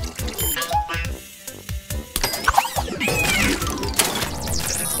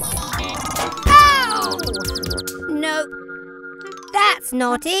 Ow! No, that's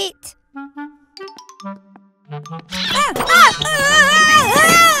not it.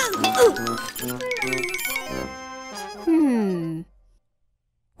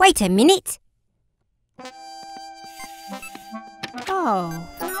 Wait a minute. Oh.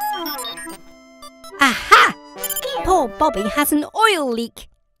 Aha! Poor Bobby has an oil leak.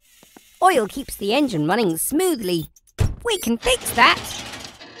 Oil keeps the engine running smoothly. We can fix that.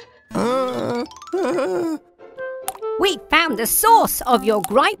 We found the source of your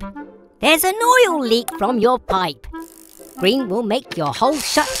gripe. There's an oil leak from your pipe. Green will make your hole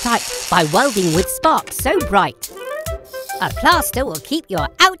shut tight by welding with sparks so bright. A plaster will keep your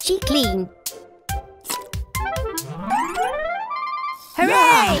ouchie clean.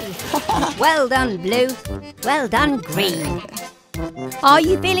 Hooray! Well done, Blue. Well done, Green. Are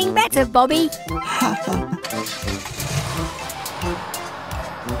you feeling better, Bobby?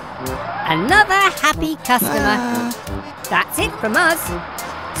 Another happy customer. That's it from us.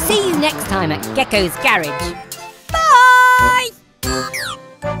 See you next time at Gecko's garage. Bye!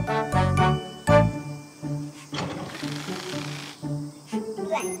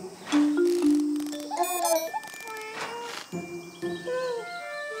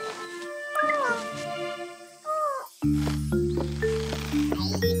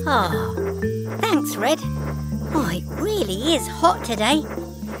 Oh, thanks, Red. Oh, it really is hot today.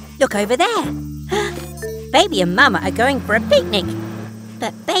 Look over there. Baby and Mama are going for a picnic.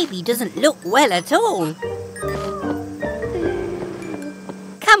 But Baby doesn't look well at all.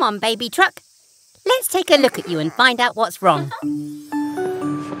 Come on, Baby Truck. Let's take a look at you and find out what's wrong.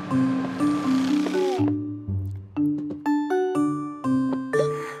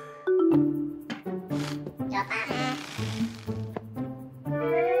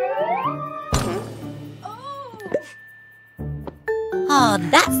 Oh,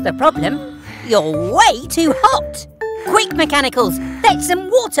 that's the problem. You're way too hot. Quick, mechanicals, fetch some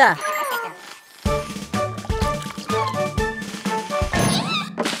water.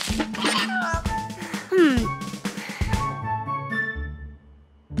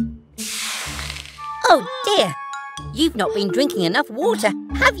 Oh dear, you've not been drinking enough water,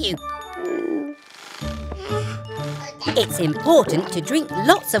 have you? It's important to drink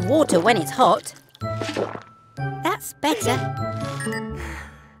lots of water when it's hot. That's better.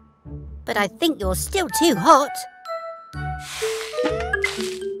 But I think you're still too hot.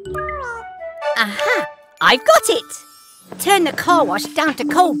 Aha! I've got it! Turn the car wash down to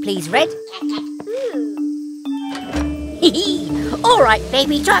cold, please, Red. Hee-hee! All right,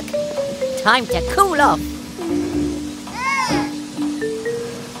 Baby Truck. Time to cool off.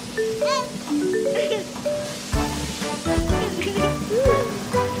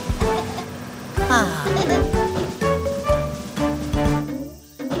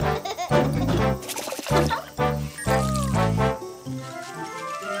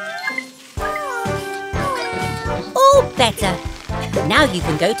 Now you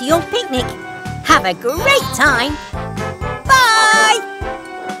can go to your picnic. Have a great time. Bye!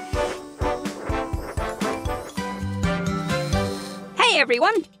 Hey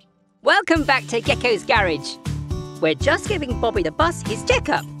everyone! Welcome back to Gecko's garage. We're just giving Bobby the bus his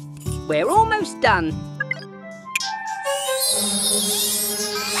checkup. We're almost done.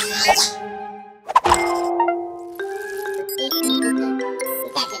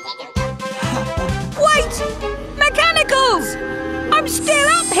 Wait! Mechanicals! I'm still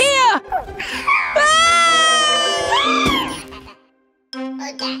up here!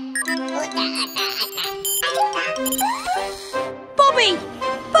 Bobby!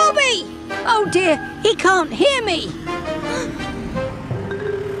 Bobby! Oh dear, he can't hear me!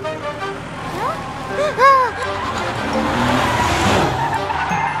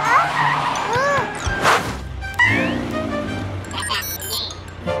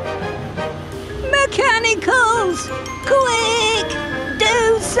 Mechanicals! Quick!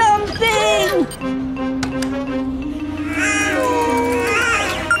 Do something!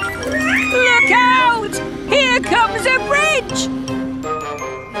 Look out! Here comes a bridge!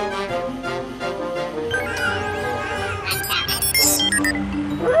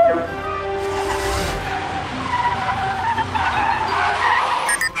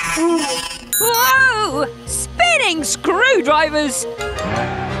 Whoa! Spinning screwdrivers!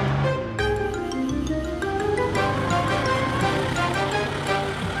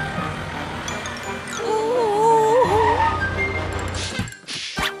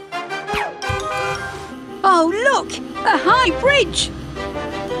 Oh, look! A high bridge!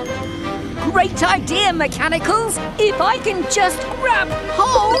 Great idea, Mechanicals! If I can just grab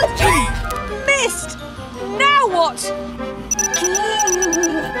hold... Missed! Now what?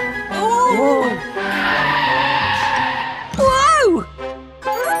 Whoa! Whoa!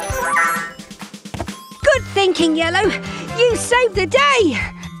 Good thinking, Yellow. You saved the day.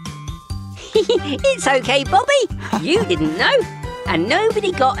 It's okay, Bobby. You didn't know, and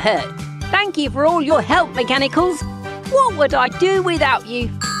nobody got hurt. Thank you for all your help, Mechanicals. What would I do without you?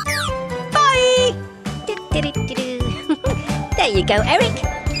 Bye! There you go, Eric.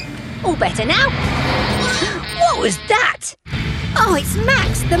 All better now. What was that? Oh, it's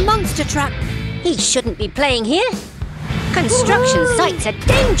Max, the monster truck. He shouldn't be playing here. Construction sites are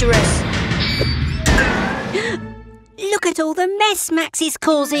dangerous. Look at all the mess Max is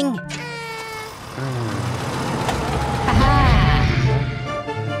causing.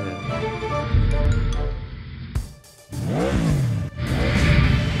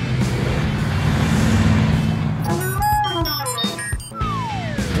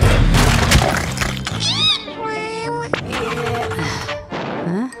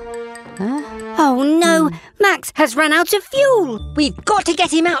 Oh no, Max has run out of fuel. We've got to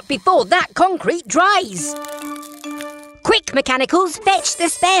get him out before that concrete dries. Quick, Mechanicals, fetch the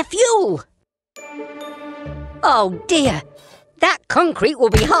spare fuel. Oh dear, that concrete will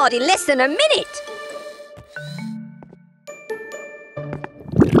be hard in less than a minute.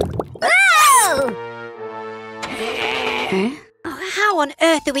 Oh! Oh, how on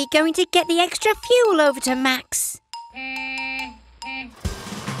earth are we going to get the extra fuel over to Max?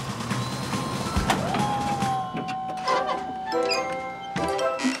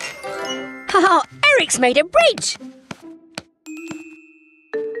 Oh, Eric's made a bridge.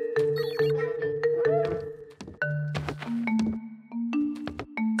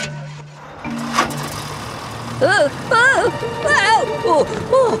 Oh, oh, oh, oh,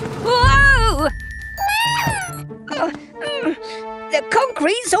 oh, oh. The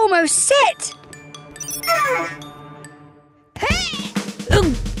concrete's almost set.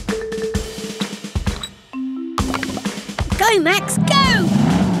 Go, Max, go!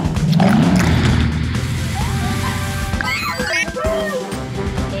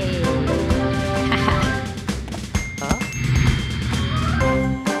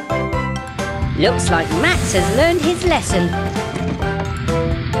 Looks like Max has learned his lesson.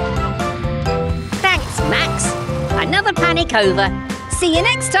 Thanks, Max. Another panic over. See you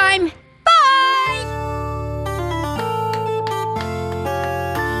next time. Bye!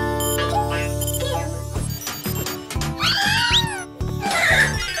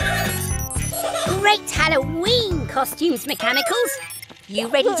 Great Halloween costumes, Mechanicals. You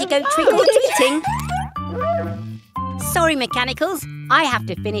ready to go trick-or-treating? Sorry, Mechanicals. I have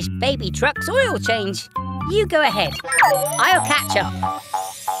to finish Baby Truck's oil change. You go ahead. I'll catch up.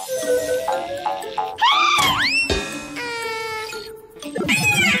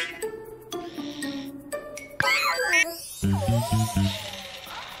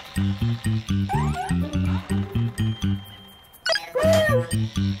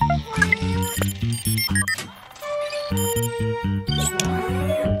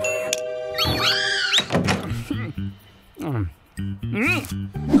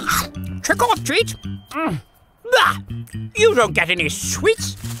 Trick or treat? Bah! You don't get any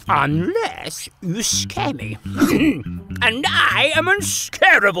sweets unless you scare me. And I am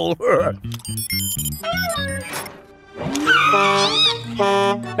unscarable.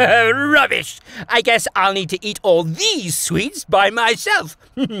 Rubbish! I guess I'll need to eat all these sweets by myself.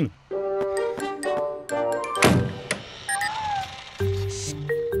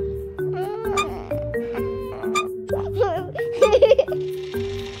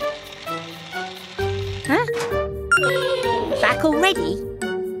 Huh? Back already?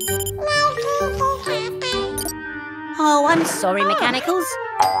 Oh, I'm sorry, Mechanicals.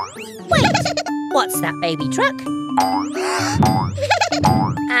 Wait, what's that, baby truck?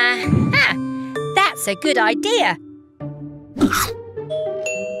 Aha! That's a good idea.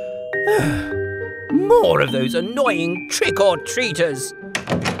 More of those annoying trick-or-treaters.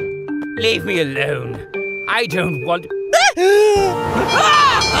 Leave me alone. I don't want...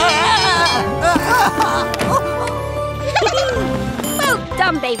 Well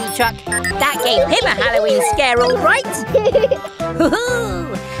done, baby truck. That gave him a Halloween scare, all right.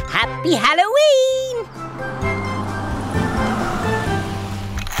 Hoo-hoo! Happy Halloween!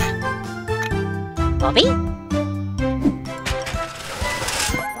 Bobby?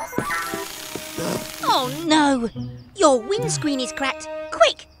 Oh no! Your windscreen is cracked.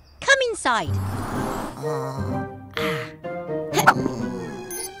 Quick, come inside.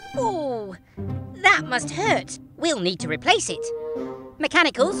 Oh, that must hurt. We'll need to replace it.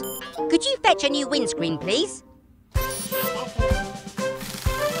 Mechanicals, could you fetch a new windscreen, please?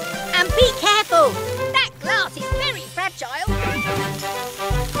 And be careful! That glass is very fragile.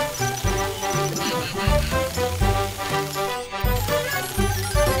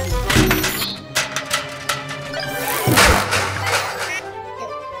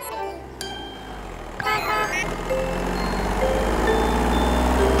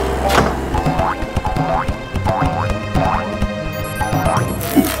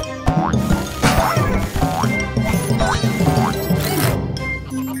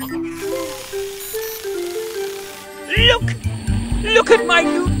 Look at my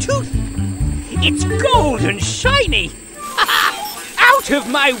new tooth! It's gold and shiny! Out of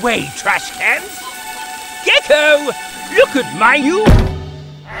my way, trash cans! Gecko! Look at my new...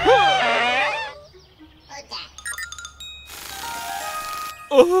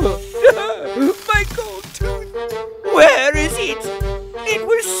 Oh, my gold tooth! Where is it? It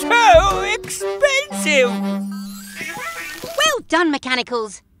was so expensive! Well done,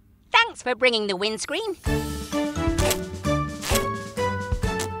 Mechanicals. Thanks for bringing the windscreen.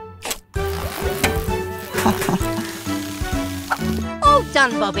 All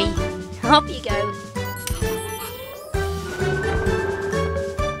done, Bobby. Off you go.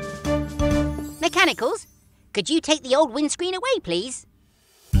 Mechanicals, could you take the old windscreen away, please?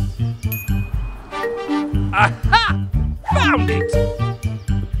 Aha! Found it!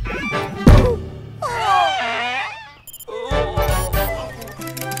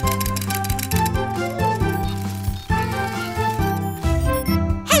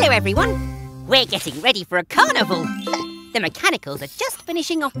 Hello, everyone. We're getting ready for a carnival. The Mechanicals are just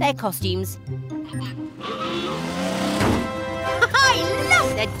finishing off their costumes. I love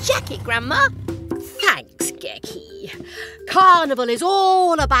the jacket, Grandma. Thanks, Gecky. Carnival is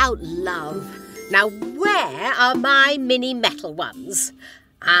all about love. Now, where are my mini metal ones?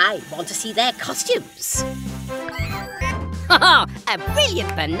 I want to see their costumes. A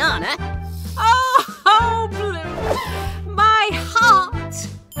brilliant banana. Oh, Blue, my heart.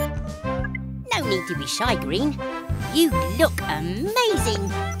 No need to be shy, Green. You look amazing.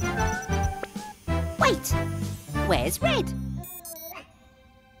 Wait, where's Red?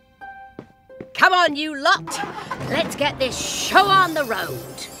 Come on, you lot. Let's get this show on the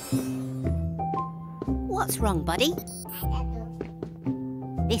road. What's wrong, buddy?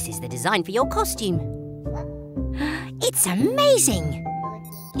 This is the design for your costume. It's amazing.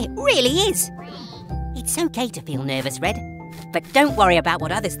 It really is. It's okay to feel nervous, Red, but don't worry about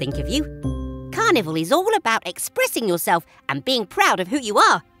what others think of you. Carnival is all about expressing yourself and being proud of who you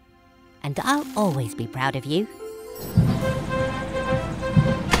are. And I'll always be proud of you.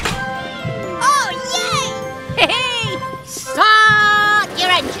 Oh, yay! Hey, start your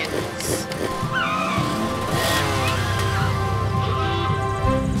engines.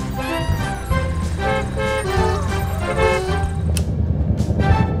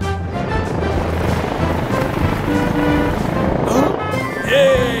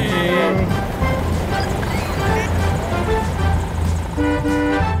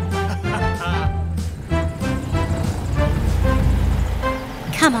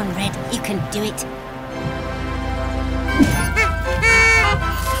 do it.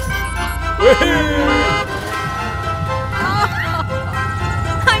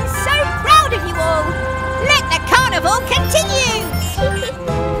 I'm so proud of you all. Let the carnival continue.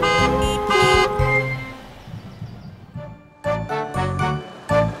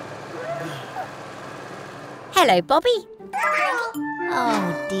 Hello, Bobby.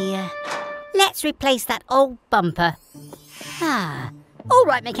 Oh, dear. Let's replace that old bumper. All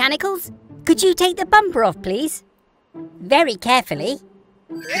right, Mechanicals. Could you take the bumper off, please? Very carefully.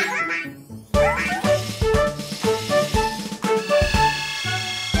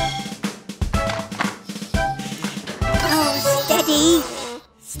 Oh, steady.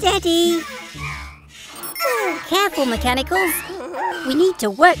 Steady. Oh, careful, Mechanicals. We need to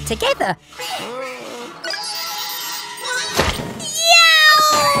work together.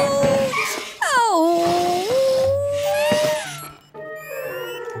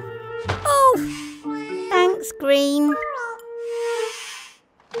 Oh, thanks, Green.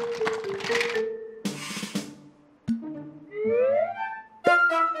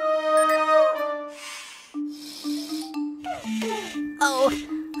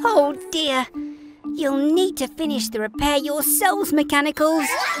 Oh dear. You'll need to finish the repair yourselves, Mechanicals.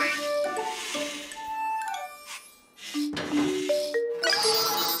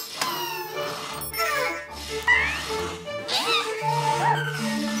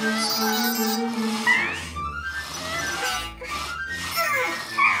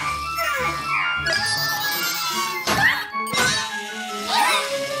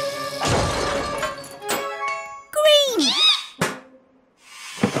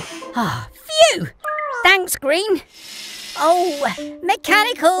 Phew! Thanks, Green. Oh,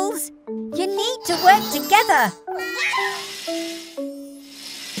 Mechanicals, you need to work together.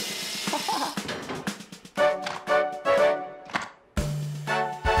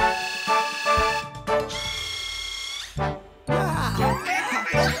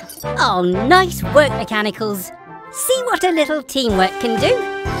 Oh, nice work, Mechanicals. See what a little teamwork can do.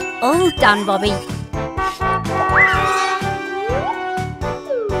 All done, Bobby.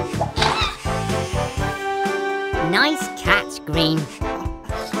 Nice catch, Green.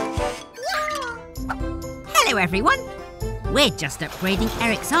 Hello, everyone. We're just upgrading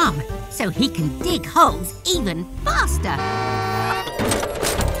Eric's arm so he can dig holes even faster.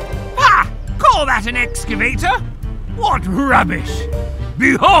 Ah! Call that an excavator? What rubbish!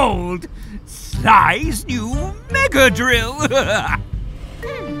 Behold, Sly's new mega drill.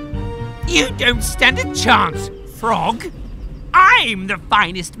 You don't stand a chance, Frog. I'm the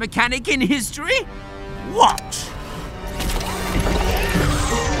finest mechanic in history. Watch.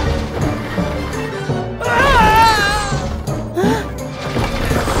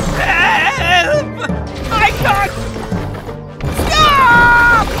 Help! I can't!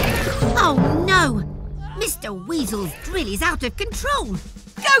 Stop! Oh no! Mr. Weasel's drill is out of control.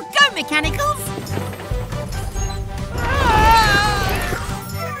 Go, Mechanicals!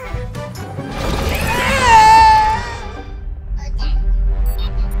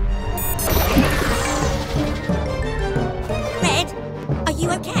 Red, are you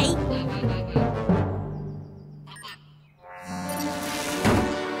okay?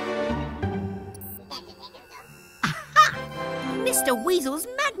 Mr. Weasel's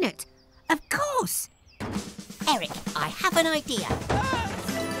magnet! Of course! Eric, I have an idea.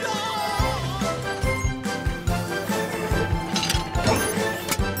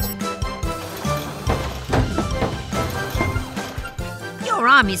 Your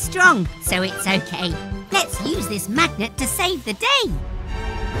arm is strong, so it's okay. Let's use this magnet to save the day.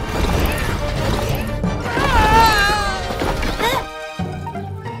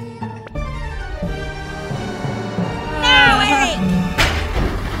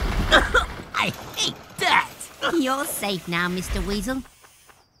 I hate that! You're safe now, Mr. Weasel.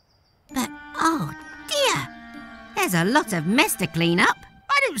 But, oh dear, there's a lot of mess to clean up.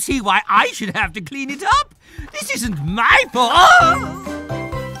 I don't see why I should have to clean it up. This isn't my fault.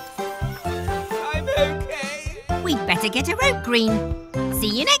 I'm okay. We'd better get a rope, Green.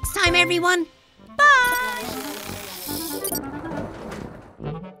 See you next time, everyone. Bye!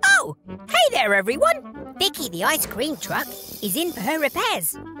 Oh, hey there, everyone. Vicky, the ice cream truck, is in for her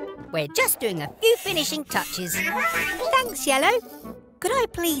repairs. We're just doing a few finishing touches. Thanks, Yellow. Could I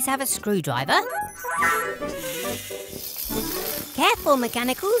please have a screwdriver? Careful,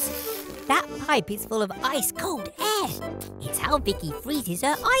 Mechanicals. That pipe is full of ice-cold air. It's how Vicky freezes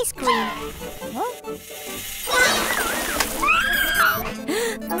her ice cream.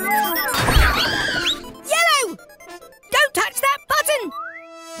 Yellow! Don't touch that button!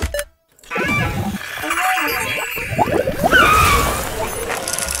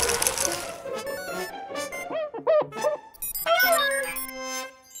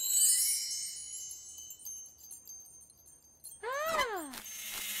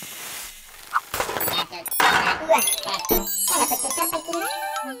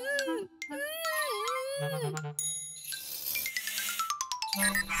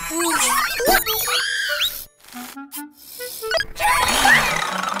 Phew!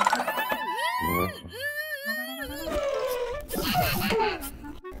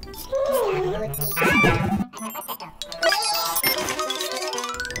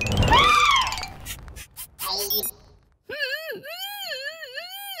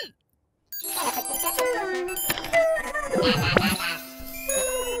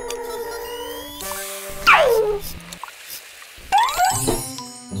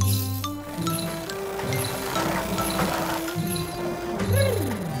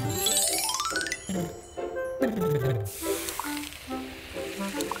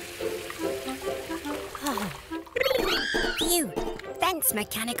 Thanks,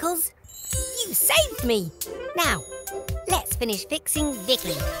 Mechanicals. You saved me. Now, let's finish fixing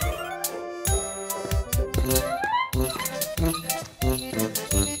Vicky.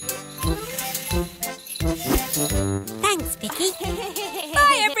 Thanks, Vicky.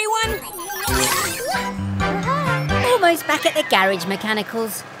 Bye, everyone. Almost back at the garage,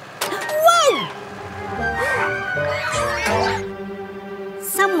 Mechanicals. Whoa!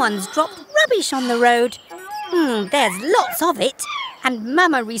 Someone's dropped rubbish on the road. There's lots of it, and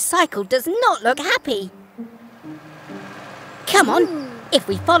Mama Recycle does not look happy. Come on, if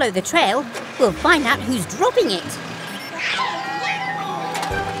we follow the trail, we'll find out who's dropping it.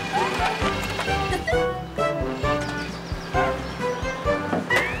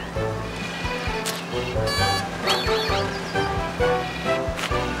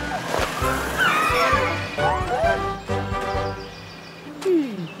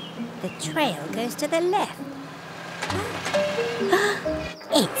 The trail goes to the left.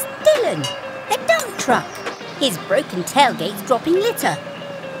 It's Dylan, the dump truck. His broken tailgate's dropping litter.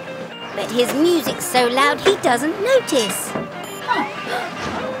 But his music's so loud he doesn't notice.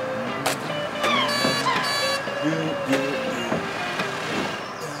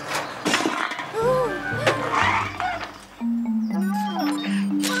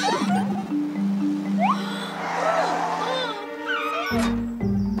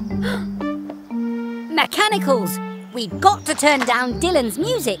 Mechanicals! We've got to turn down Dylan's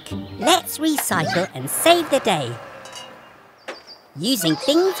music. Let's recycle and save the day. Using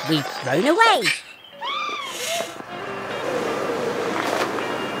things we've thrown away.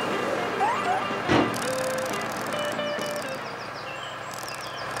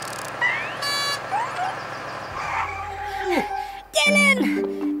 Dylan!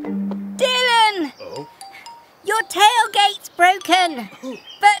 Dylan! Oh? Your tailgate's broken.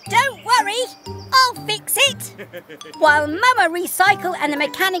 But don't worry, I'll fix it. While Mama Recycle and the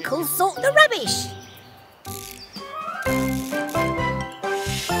Mechanicals sort the rubbish.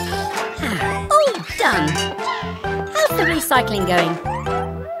 All done. How's the recycling going?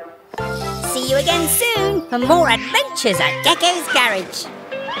 See you again soon for more adventures at Gecko's garage.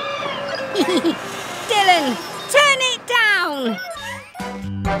 Dylan, turn it down.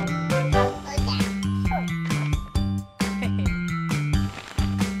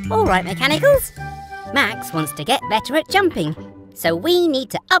 All right, Mechanicals. Max wants to get better at jumping, so we need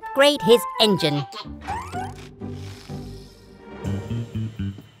to upgrade his engine.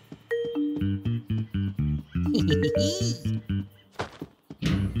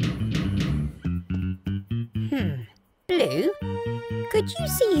 Blue, could you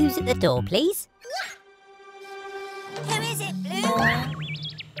see who's at the door, please? Who is it, Blue?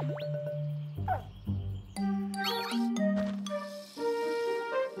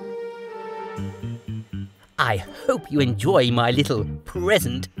 I hope you enjoy my little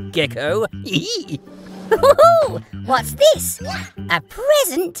present, Gecko. What's this? A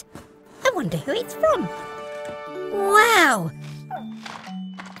present? I wonder who it's from. Wow!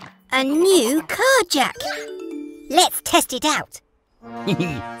 A new car jack. Let's test it out.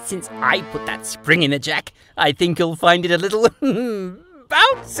 Since I put that spring in the jack, I think you'll find it a little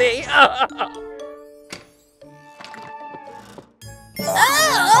bouncy.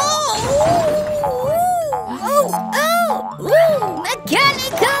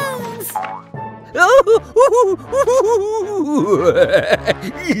 Mechanicals!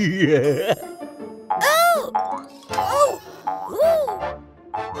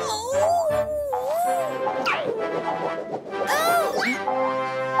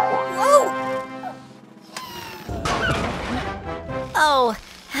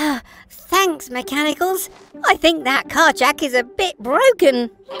 Thanks, Mechanicals. I think that car jack is a bit broken.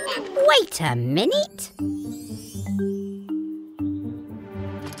 Wait a minute.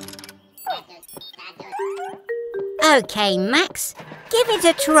 Okay, Max, give it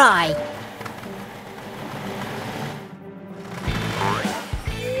a try.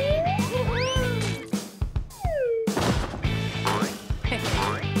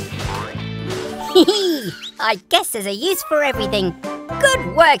 I guess there's a use for everything.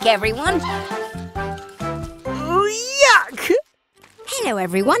 Good work, everyone. Yuck! Hello,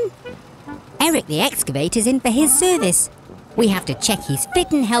 everyone. Eric the excavator's in for his service. We have to check he's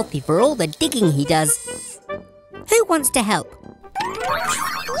fit and healthy for all the digging he does. Who wants to help?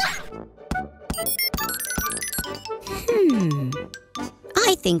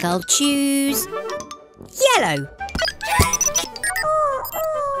 I think I'll choose yellow.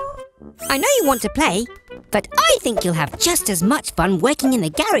 I know you want to play, but I think you'll have just as much fun working in the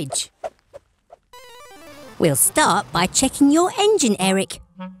garage. We'll start by checking your engine, Eric.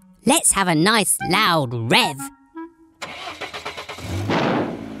 Let's have a nice loud rev.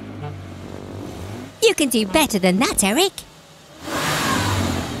 You can do better than that, Eric.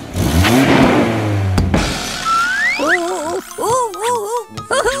 Ooh, ooh, ooh,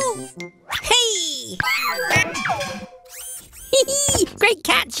 ooh. Hey! Great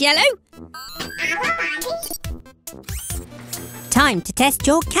catch, Yellow. Time to test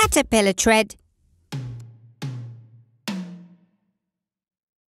your caterpillar tread.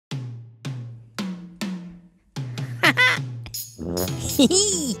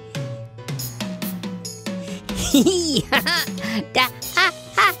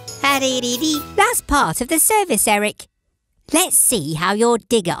 That's part of the service, Eric. Let's see how your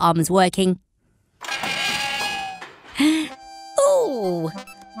digger arm's working. Ooh!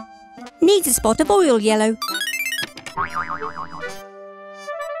 Needs a spot of oil, Yellow.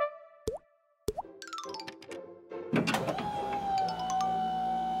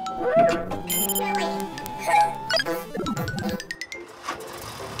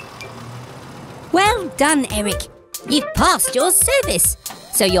 Well done, Eric. You've passed your service,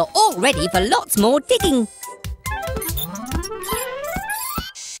 so you're all ready for lots more digging.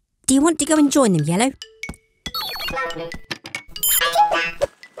 Do you want to go and join them, Yellow?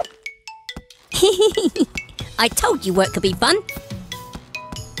 I told you work could be fun.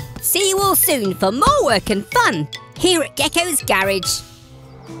 See you all soon for more work and fun here at Gecko's garage.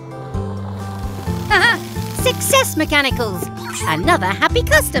 Success, Mechanicals! Another happy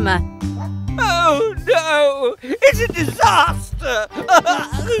customer. Oh no! It's a disaster!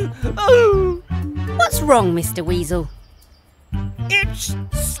 Oh. What's wrong, Mr. Weasel? It's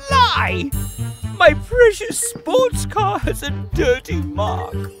Sly! My precious sports car has a dirty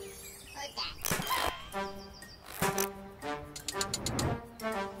mark.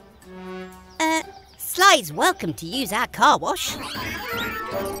 Sly's welcome to use our car wash.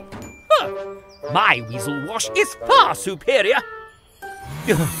 Huh. My Weasel wash is far superior.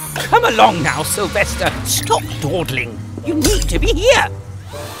 Come along now, Sylvester. Stop dawdling. You need to be here.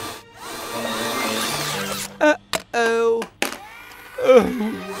 Uh-oh. Oh,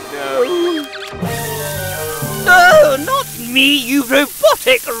 no. No, not me, you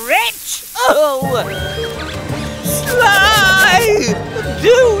robotic wretch. Oh. Sly!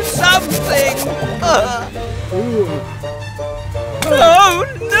 Do something! Oh,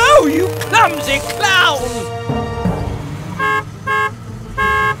 no, you clumsy clown!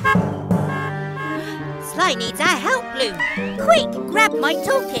 Sly needs our help, Blue. Quick, grab my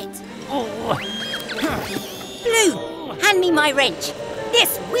toolkit. Blue, hand me my wrench.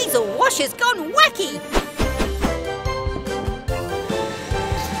 This Weasel wash has gone wacky.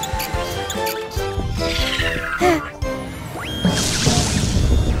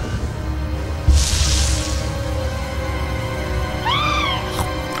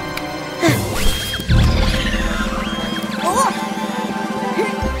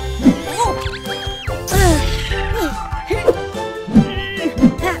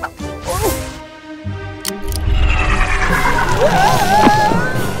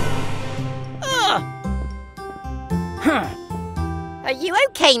 Are you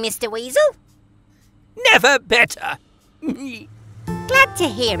okay, Mr. Weasel? Never better. Glad to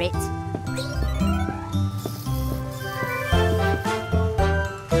hear it.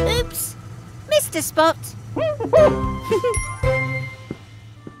 Oops, missed a spot.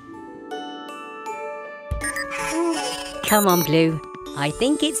 Come on, Blue. I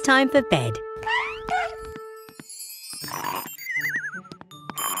think it's time for bed.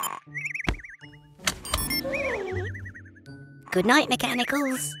 Good night,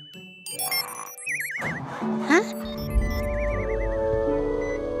 Mechanicals. Huh?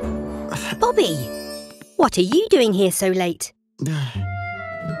 Bobby, what are you doing here so late?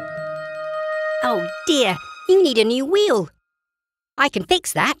 Oh dear, you need a new wheel. I can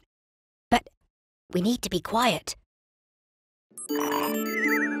fix that, but we need to be quiet.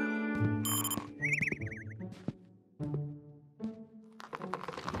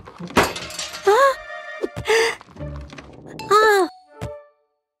 Ah!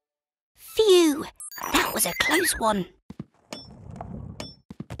 Phew! was a close one.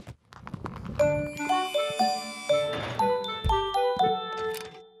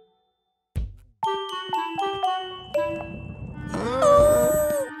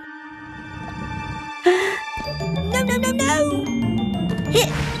 No, no, no, no! Hit!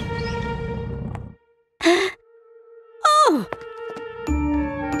 Oh!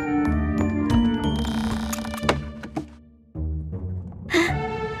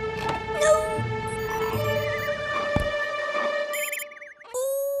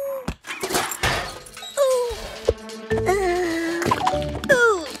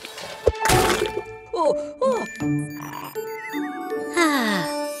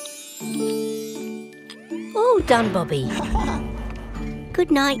 All done, Bobby.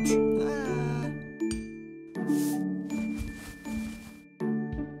 Good night.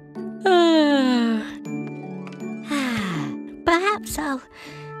 Perhaps I'll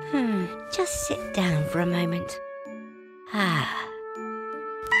just sit down for a moment.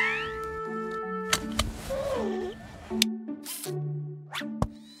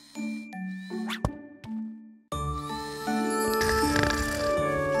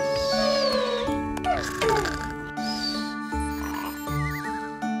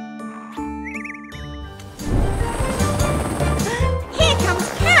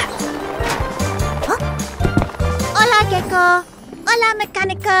 Gecko. Hola,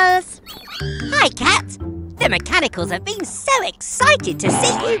 Mechanicals. Hi, Cat. The Mechanicals have been so excited to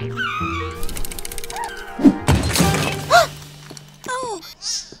see you.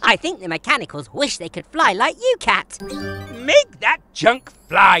 I think the Mechanicals wish they could fly like you, Cat. Make that junk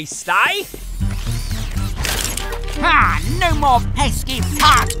fly, Sly. No more pesky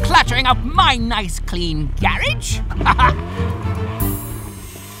parts cluttering up my nice clean garage.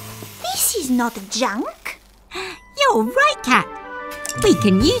 This is not junk. You're right, Cat. We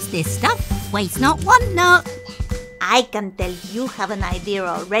can use this stuff. Waste not, want not. I can tell you have an idea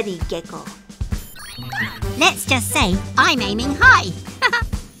already, Gecko. Let's just say I'm aiming high.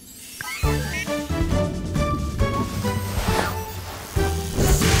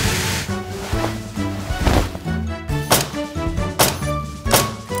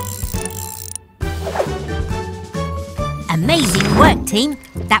 Amazing work, team.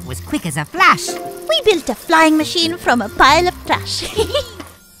 That was quick as a flash. We built a flying machine from a pile of trash.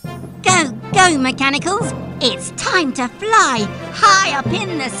 Go, go, Mechanicals. It's time to fly high up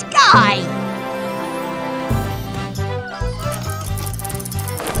in the sky.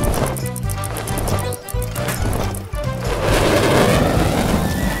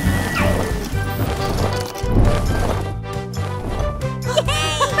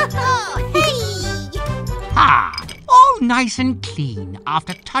 All nice and clean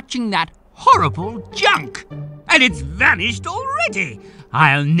after touching that horrible junk. And it's vanished already.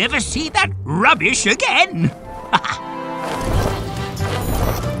 I'll never see that rubbish again.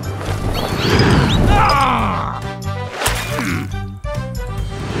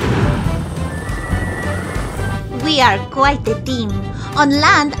 We are quite a team, on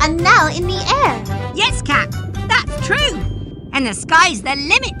land and now in the air. Yes, Cat, that's true. And the sky's the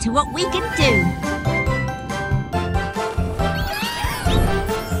limit to what we can do.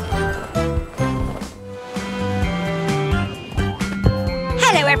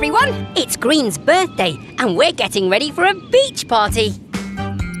 Hello, everyone. It's Green's birthday, and we're getting ready for a beach party.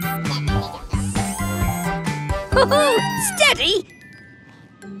 Woohoo! Steady!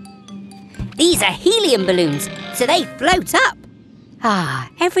 These are helium balloons, so they float up.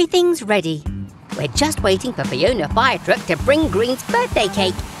 Everything's ready. We're just waiting for Fiona Fire Truck to bring Green's birthday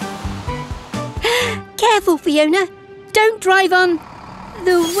cake. Careful, Fiona. Don't drive on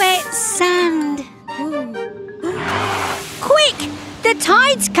the wet sand. Quick! The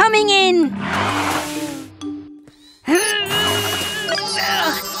tide's coming in!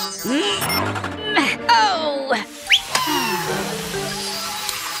 Oh!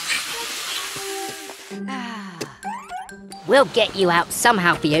 We'll get you out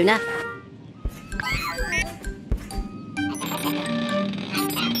somehow, Fiona.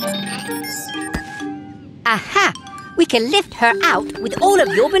 Aha! We can lift her out with all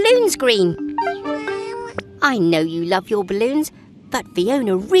of your balloons, Green. I know you love your balloons, but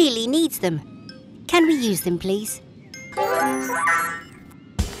Fiona really needs them. Can we use them, please?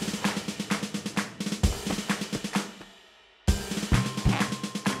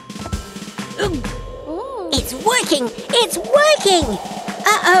 It's working! It's working!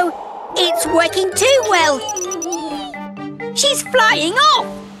 Uh-oh! It's working too well! She's flying off!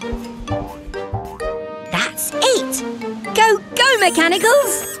 That's it! Go, go,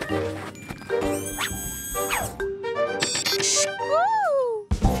 Mechanicals!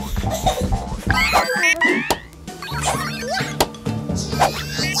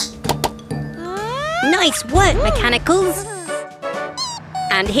 work, Mechanicals.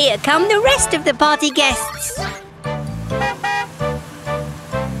 And here come the rest of the party guests.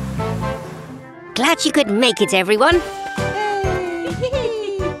 Glad you could make it, everyone.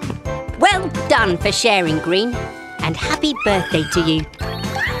 Well done for sharing, Green. And happy birthday to you.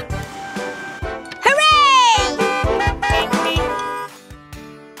 Hooray!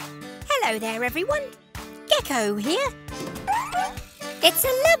 Hello there, everyone. Gecko here. It's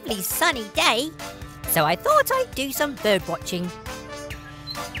a lovely sunny day, so I thought I'd do some bird watching.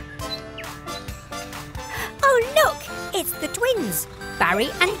 Oh, look! It's the twins,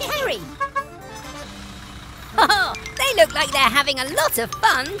 Barry and Kerry. Oh, they look like they're having a lot of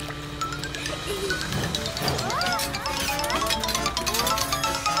fun.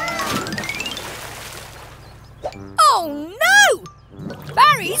 Oh no!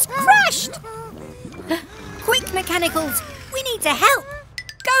 Barry's crashed! Quick, Mechanicals! We need to help!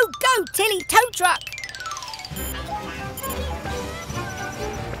 Go, go, Tilly tow truck!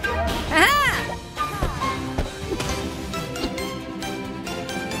 Aha!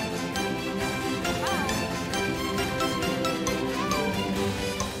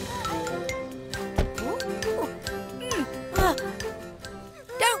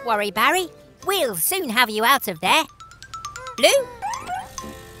 Don't worry, Barry. We'll soon have you out of there. Blue?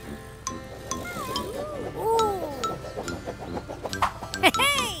 Ooh.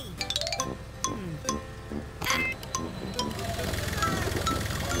 Hey!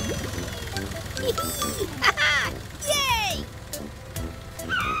 Yay!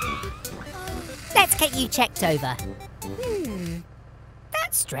 Let's get you checked over.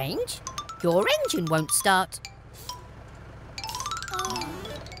 That's strange. Your engine won't start.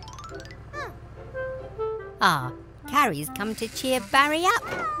 Ah, Carrie's come to cheer Barry up.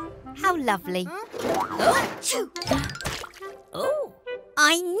 How lovely. Oh,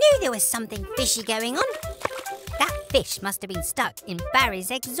 I knew there was something fishy going on. That fish must have been stuck in Barry's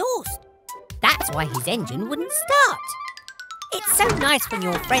exhaust. That's why his engine wouldn't start. It's so nice when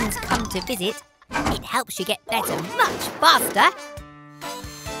your friends come to visit. It helps you get better much faster.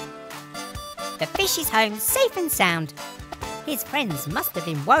 The fish is home safe and sound. His friends must have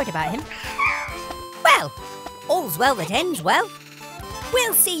been worried about him. Well, all's well that ends well.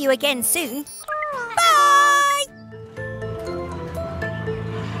 We'll see you again soon. Bye!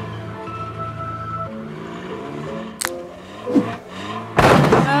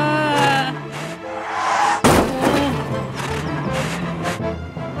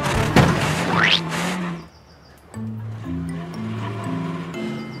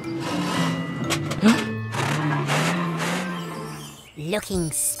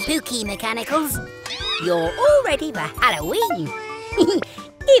 Looking spooky, Mechanicals. You're all ready for Halloween.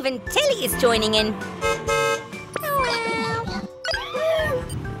 Even Tilly is joining in.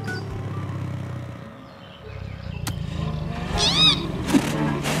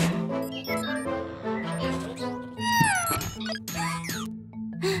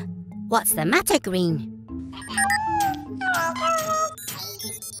 What's the matter, Green?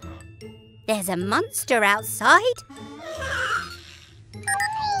 There's a monster outside.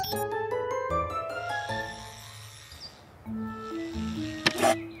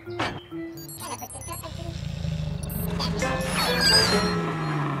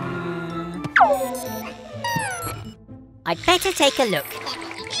 I'd better take a look.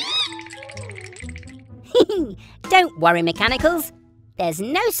 Don't worry, Mechanicals. There's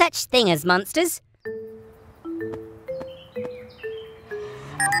no such thing as monsters.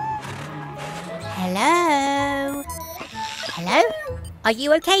 Hello? Hello? Are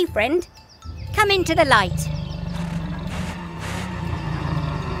you okay, friend? Come into the light.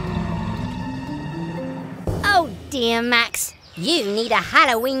 Oh dear, Max. You need a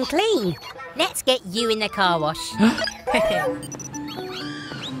Halloween clean. Let's get you in the car wash.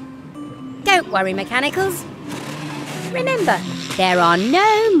 Don't worry, Mechanicals. Remember, there are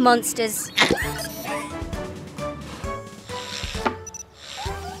no monsters.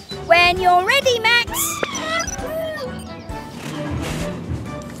 When you're ready, Max.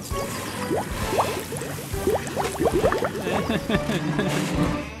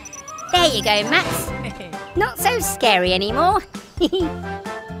 There you go, Max. Not so scary anymore.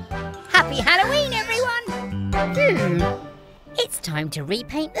 Happy Halloween, everyone! It's time to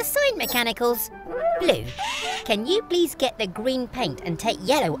repaint the sign, Mechanicals. Blue, can you please get the green paint and take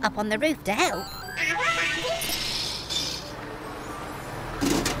yellow up on the roof to help?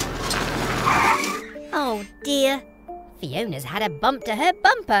 Oh dear, Fiona's had a bump to her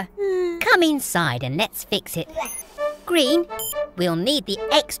bumper. Come inside and let's fix it. Green, we'll need the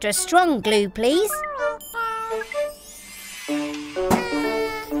extra strong glue, please.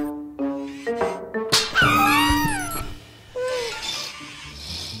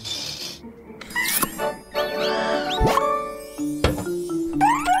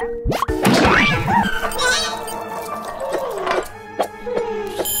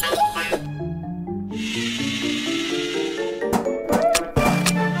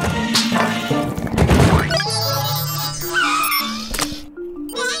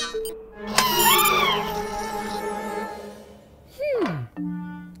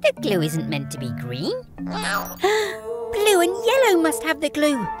 Glue isn't meant to be green. Blue and yellow must have the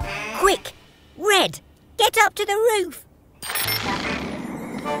glue. Quick, red, get up to the roof.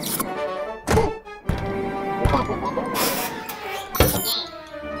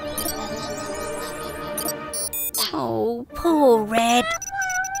 Oh, poor Red.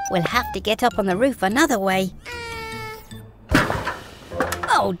 We'll have to get up on the roof another way.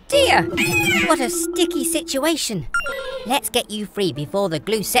 Oh dear, what a sticky situation. Let's get you free before the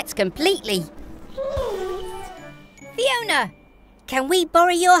glue sets completely. Fiona, can we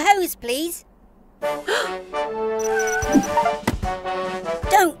borrow your hose, please?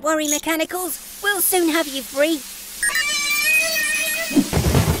 Don't worry, Mechanicals. We'll soon have you free.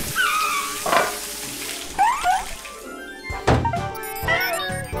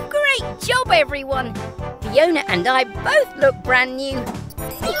 Great job, everyone. Fiona and I both look brand new.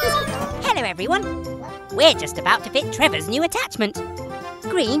 Hello, everyone. We're just about to fit Trevor's new attachment.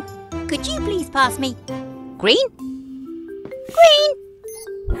 Green, could you please pass me? Green? Green?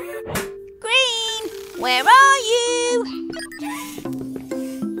 Green, where are you?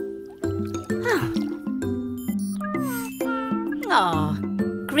 Ah,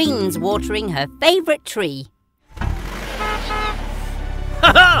 Green's watering her favourite tree.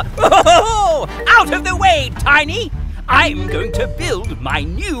 Out of the way, Tiny! I'm going to build my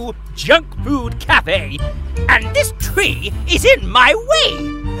new junk food cafe, and this tree is in my way.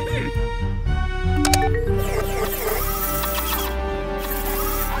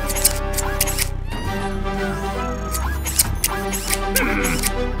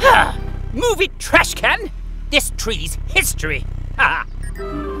 Move it, trash can! This tree's history.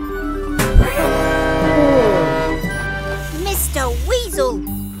 Mr. Weasel,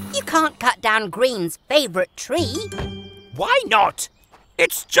 you can't cut down Green's favourite tree. Why not?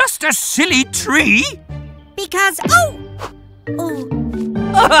 It's just a silly tree. Because,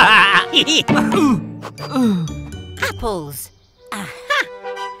 apples. Aha!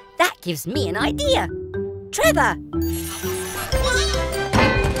 That gives me an idea. Trevor!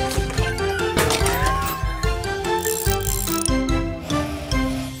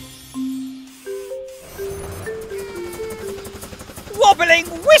 Wobbling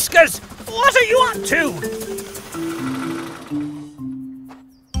whiskers! What are you up to?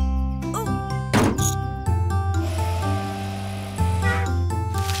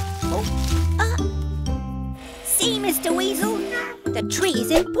 See, Mr. Weasel? The tree's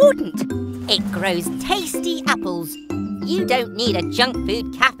important. It grows tasty apples. You don't need a junk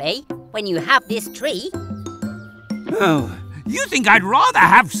food cafe when you have this tree. Oh, you think I'd rather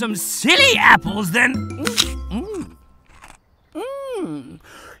have some silly apples than...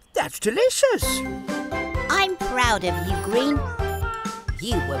 That's delicious. I'm proud of you, Green.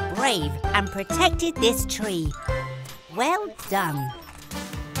 You were brave and protected this tree. Well done.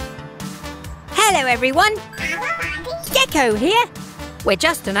 Hello, everyone. Gecko here. We're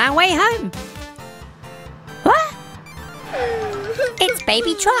just on our way home. What? It's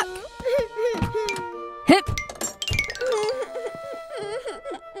Baby Truck. Hup.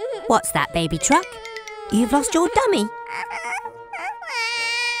 What's that, Baby Truck? You've lost your dummy.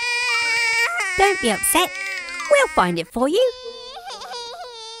 Don't be upset. We'll find it for you.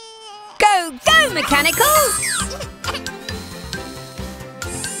 Go, go, Mechanicals!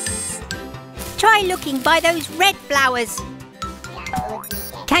 Try looking by those red flowers.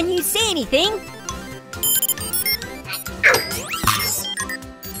 Can you see anything?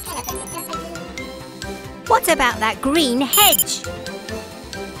 What about that green hedge?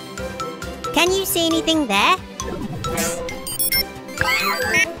 Can you see anything there?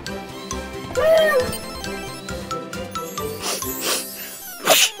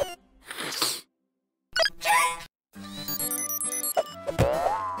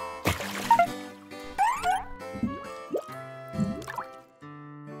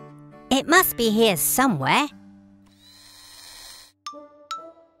 It must be here somewhere.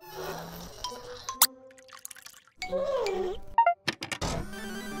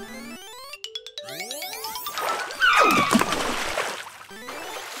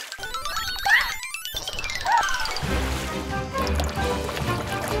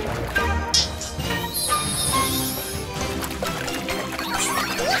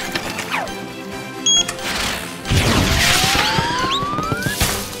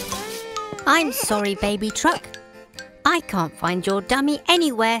 I'm sorry, Baby Truck. I can't find your dummy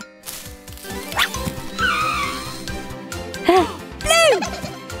anywhere. Blue!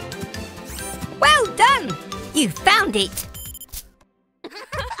 Well done! You found it.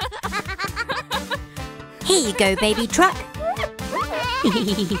 Here you go, Baby Truck.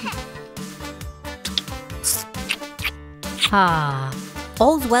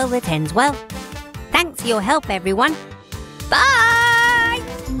 all's well that ends well. Thanks for your help, everyone. Bye!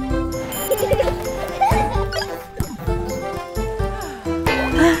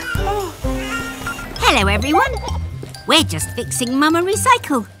 Hello, everyone. We're just fixing Mama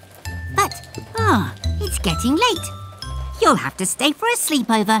Recycle. But, it's getting late. You'll have to stay for a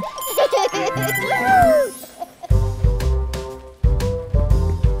sleepover.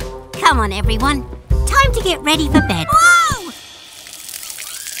 Come on, everyone. Time to get ready for bed. Whoa!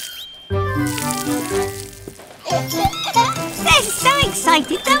 They're so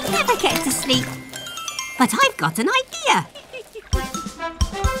excited they'll never get to sleep. But I've got an idea.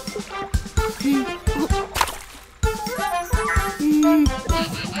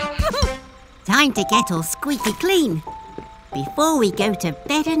 Time to get all squeaky clean before we go to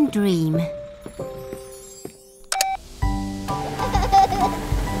bed and dream.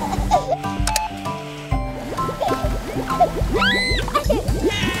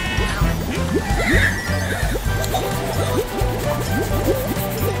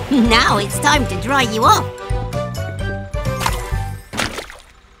 Now it's time to dry you off.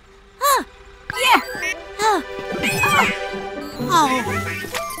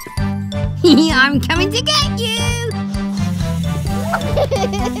 I'm coming to get you!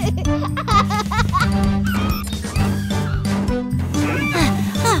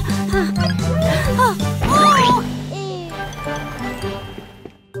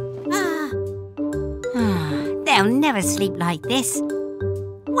 They'll never sleep like this.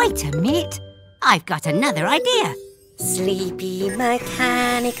 Wait a minute. I've got another idea. Sleepy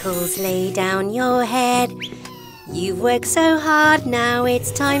mechanicals, lay down your head. You've worked so hard, now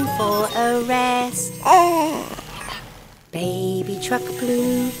it's time for a rest. Baby truck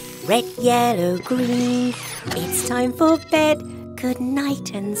blue, red, yellow, green. It's time for bed, good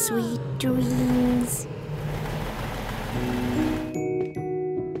night and sweet dreams.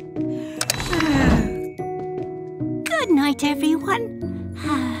 Good night, everyone.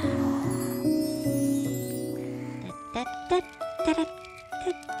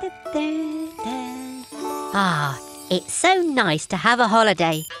 It's so nice to have a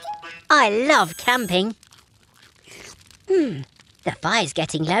holiday. I love camping. The fire's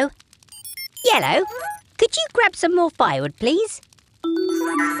getting low. Yellow, could you grab some more firewood, please?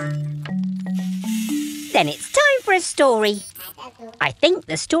 Then it's time for a story. I think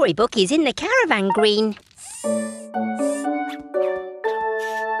the storybook is in the caravan green.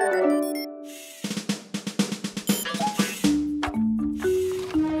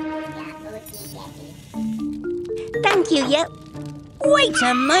 Thank you, Yep. Wait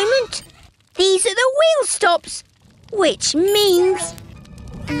a moment. These are the wheel stops, which means...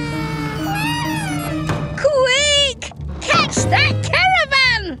 Quick! Catch that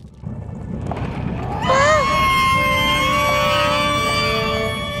caravan!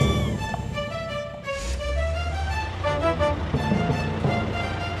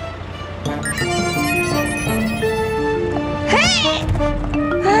 Hey!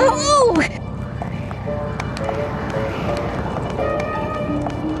 Oh!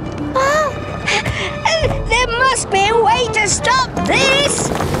 There must be a way to stop this!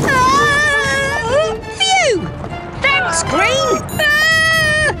 Phew! Thanks, Green!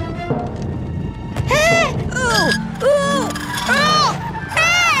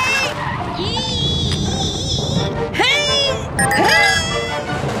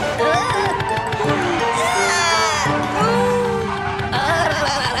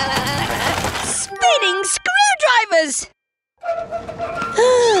 Spinning screwdrivers!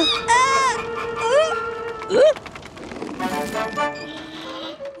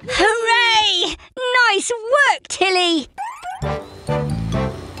 Hooray! Nice work, Tilly!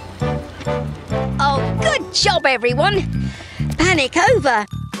 Oh, good job, everyone! Panic over!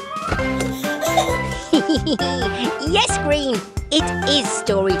 Yes, Green, it is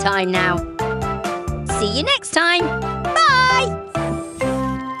story time now. See you next time. Bye!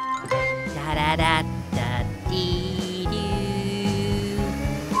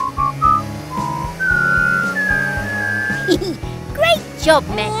 Great job,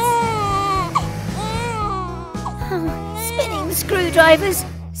 Max. Spinning screwdrivers.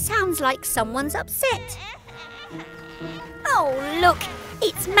 Sounds like someone's upset. Oh, look.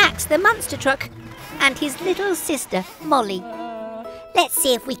 It's Max the monster truck and his little sister, Molly. Let's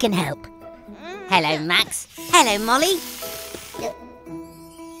see if we can help. Hello, Max. Hello, Molly.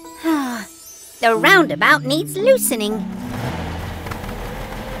 The roundabout needs loosening.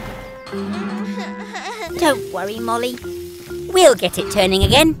 Don't worry, Molly. We'll get it turning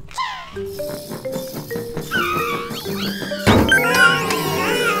again.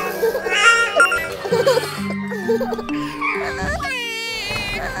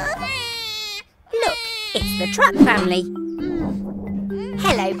 the truck family.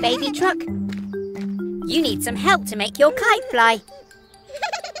 Hello, baby truck. You need some help to make your kite fly.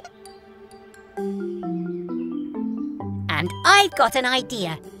 And I've got an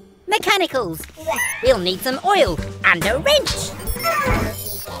idea. Mechanicals. We'll need some oil and a wrench.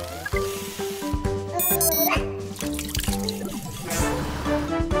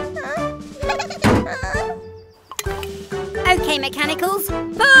 Okay, Mechanicals,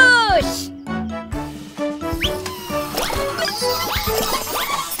 push!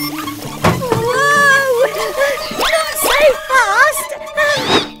 Whoa! Not so fast!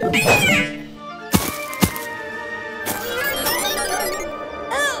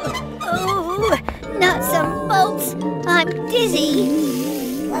 Oh, nuts and bolts. I'm dizzy.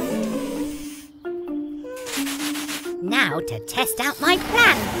 Now to test out my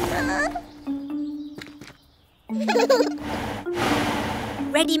plan.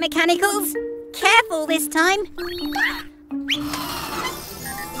 Ready, Mechanicals? Careful this time.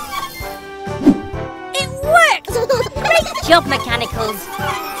 It worked! Great job, Mechanicals.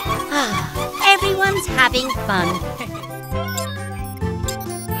 Everyone's having fun.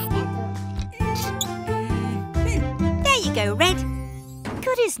 There you go, Red.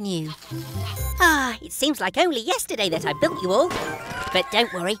 Good as new. It seems like only yesterday that I built you all. But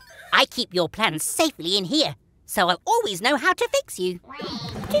don't worry, I keep your plans safely in here, so I'll always know how to fix you.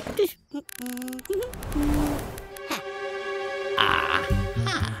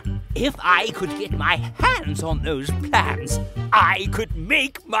 If I could get my hands on those plans, I could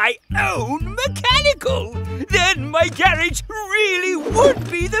make my own mechanical. Then my garage really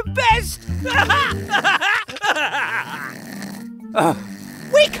would be the best.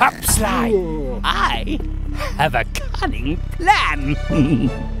 Wake up, Sly. I have a cunning plan.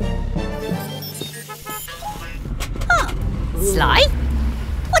 Sly?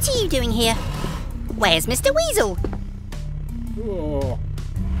 What are you doing here? Where's Mr. Weasel?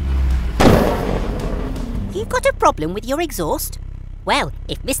 You've got a problem with your exhaust? Well,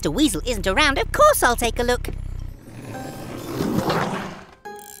 if Mr. Weasel isn't around, of course I'll take a look.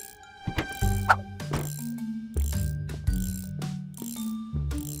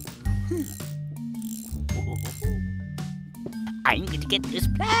 I'm going to get those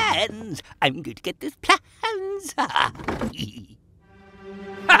plans. I'm going to get those plans. Ha ha!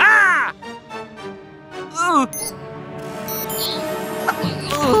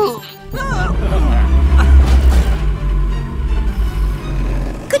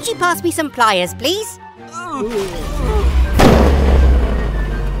 Could you pass me some pliers, please?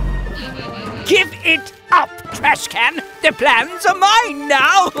 Give it up, trash can. The plans are mine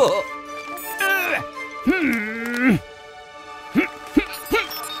now.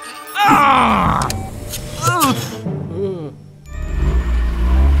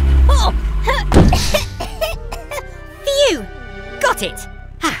 Phew! Got it!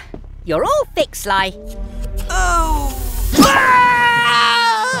 You're all fixed, Sly. Phew.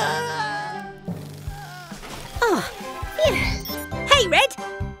 Hey, Red!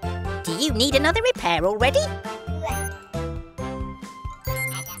 Do you need another repair already?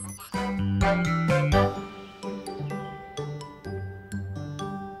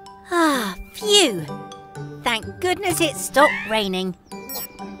 Phew! Thank goodness it stopped raining.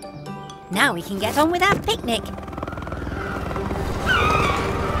 Now we can get on with our picnic.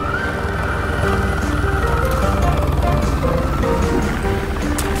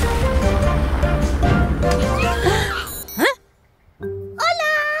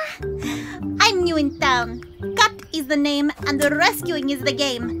 Hola! I'm new in town. Cut is the name and the rescuing is the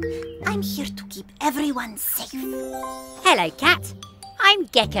game. I'm here to keep everyone safe. Hello, Cat. I'm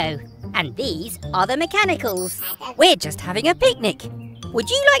Gecko, and these are the Mechanicals. We're just having a picnic. Would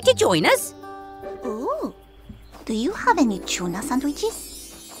you like to join us? Ooh. Do you have any tuna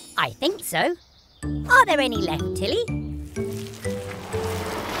sandwiches? I think so. Are there any left, Tilly?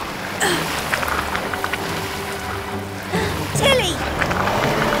 Tilly!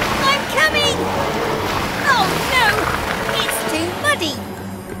 I'm coming! Oh no! It's too muddy!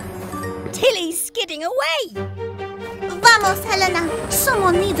 Tilly's skidding away! Vamos, Helena!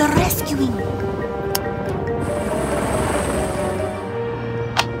 Someone needs rescuing!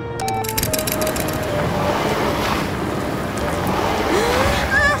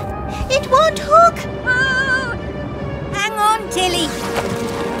 It won't hook! Oh! Hang on, Tilly!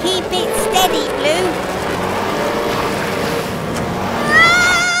 Keep it steady, Blue!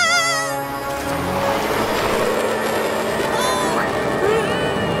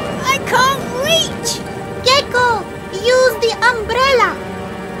 I can't reach! Gecko! Use the umbrella!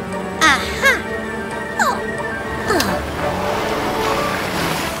 Aha!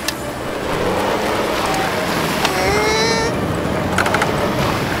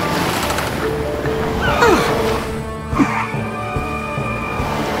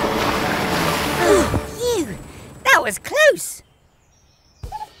 That was close.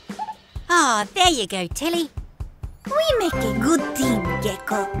 Ah, there you go, Tilly. We make a good team,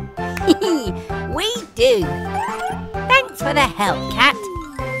 Gecko. We do. Thanks for the help, Cat.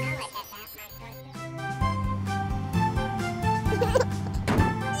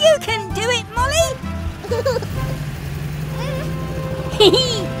 You can do it, Molly.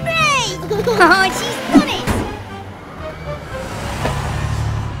 Hooray! Oh, she's done it.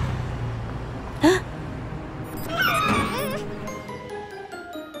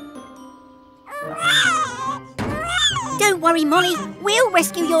 Don't worry, Molly. We'll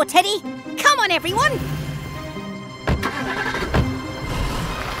rescue your teddy. Come on, everyone.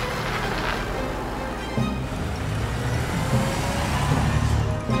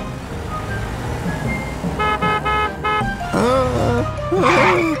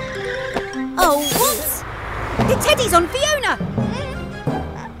 Oh, whoops! The teddy's on Fiona.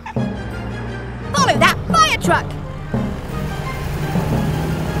 Follow that fire truck.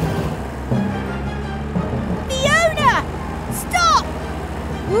 Fiona! Stop!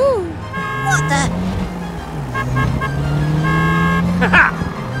 Ooh, what the?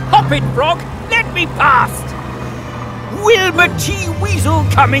 Hop it, Frog! Let me past! Wilbur T. Weasel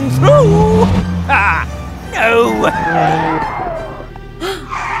coming through! No!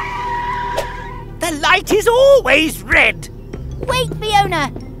 The light is always red! Wait,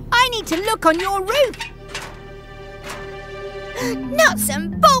 Fiona! I need to look on your roof. Nuts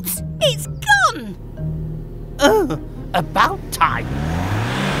and bolts! It's gone! Oh, about time.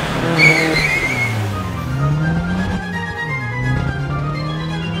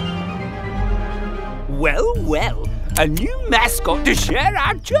 Well, well, a new mascot to share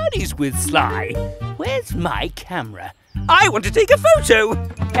our journeys with, Sly. Where's my camera? I want to take a photo.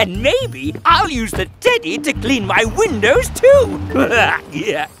 And maybe I'll use the teddy to clean my windows too.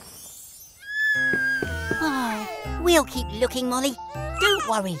 Yeah. Oh, we'll keep looking, Molly. Don't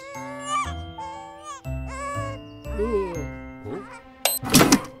worry.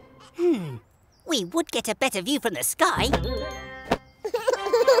 We would get a better view from the sky.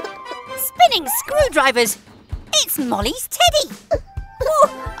 Spinning screwdrivers! It's Molly's teddy!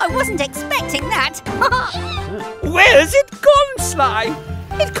 Oh, I wasn't expecting that. Where's it gone, Sly?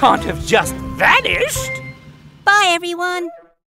 It can't have just vanished. Bye, everyone.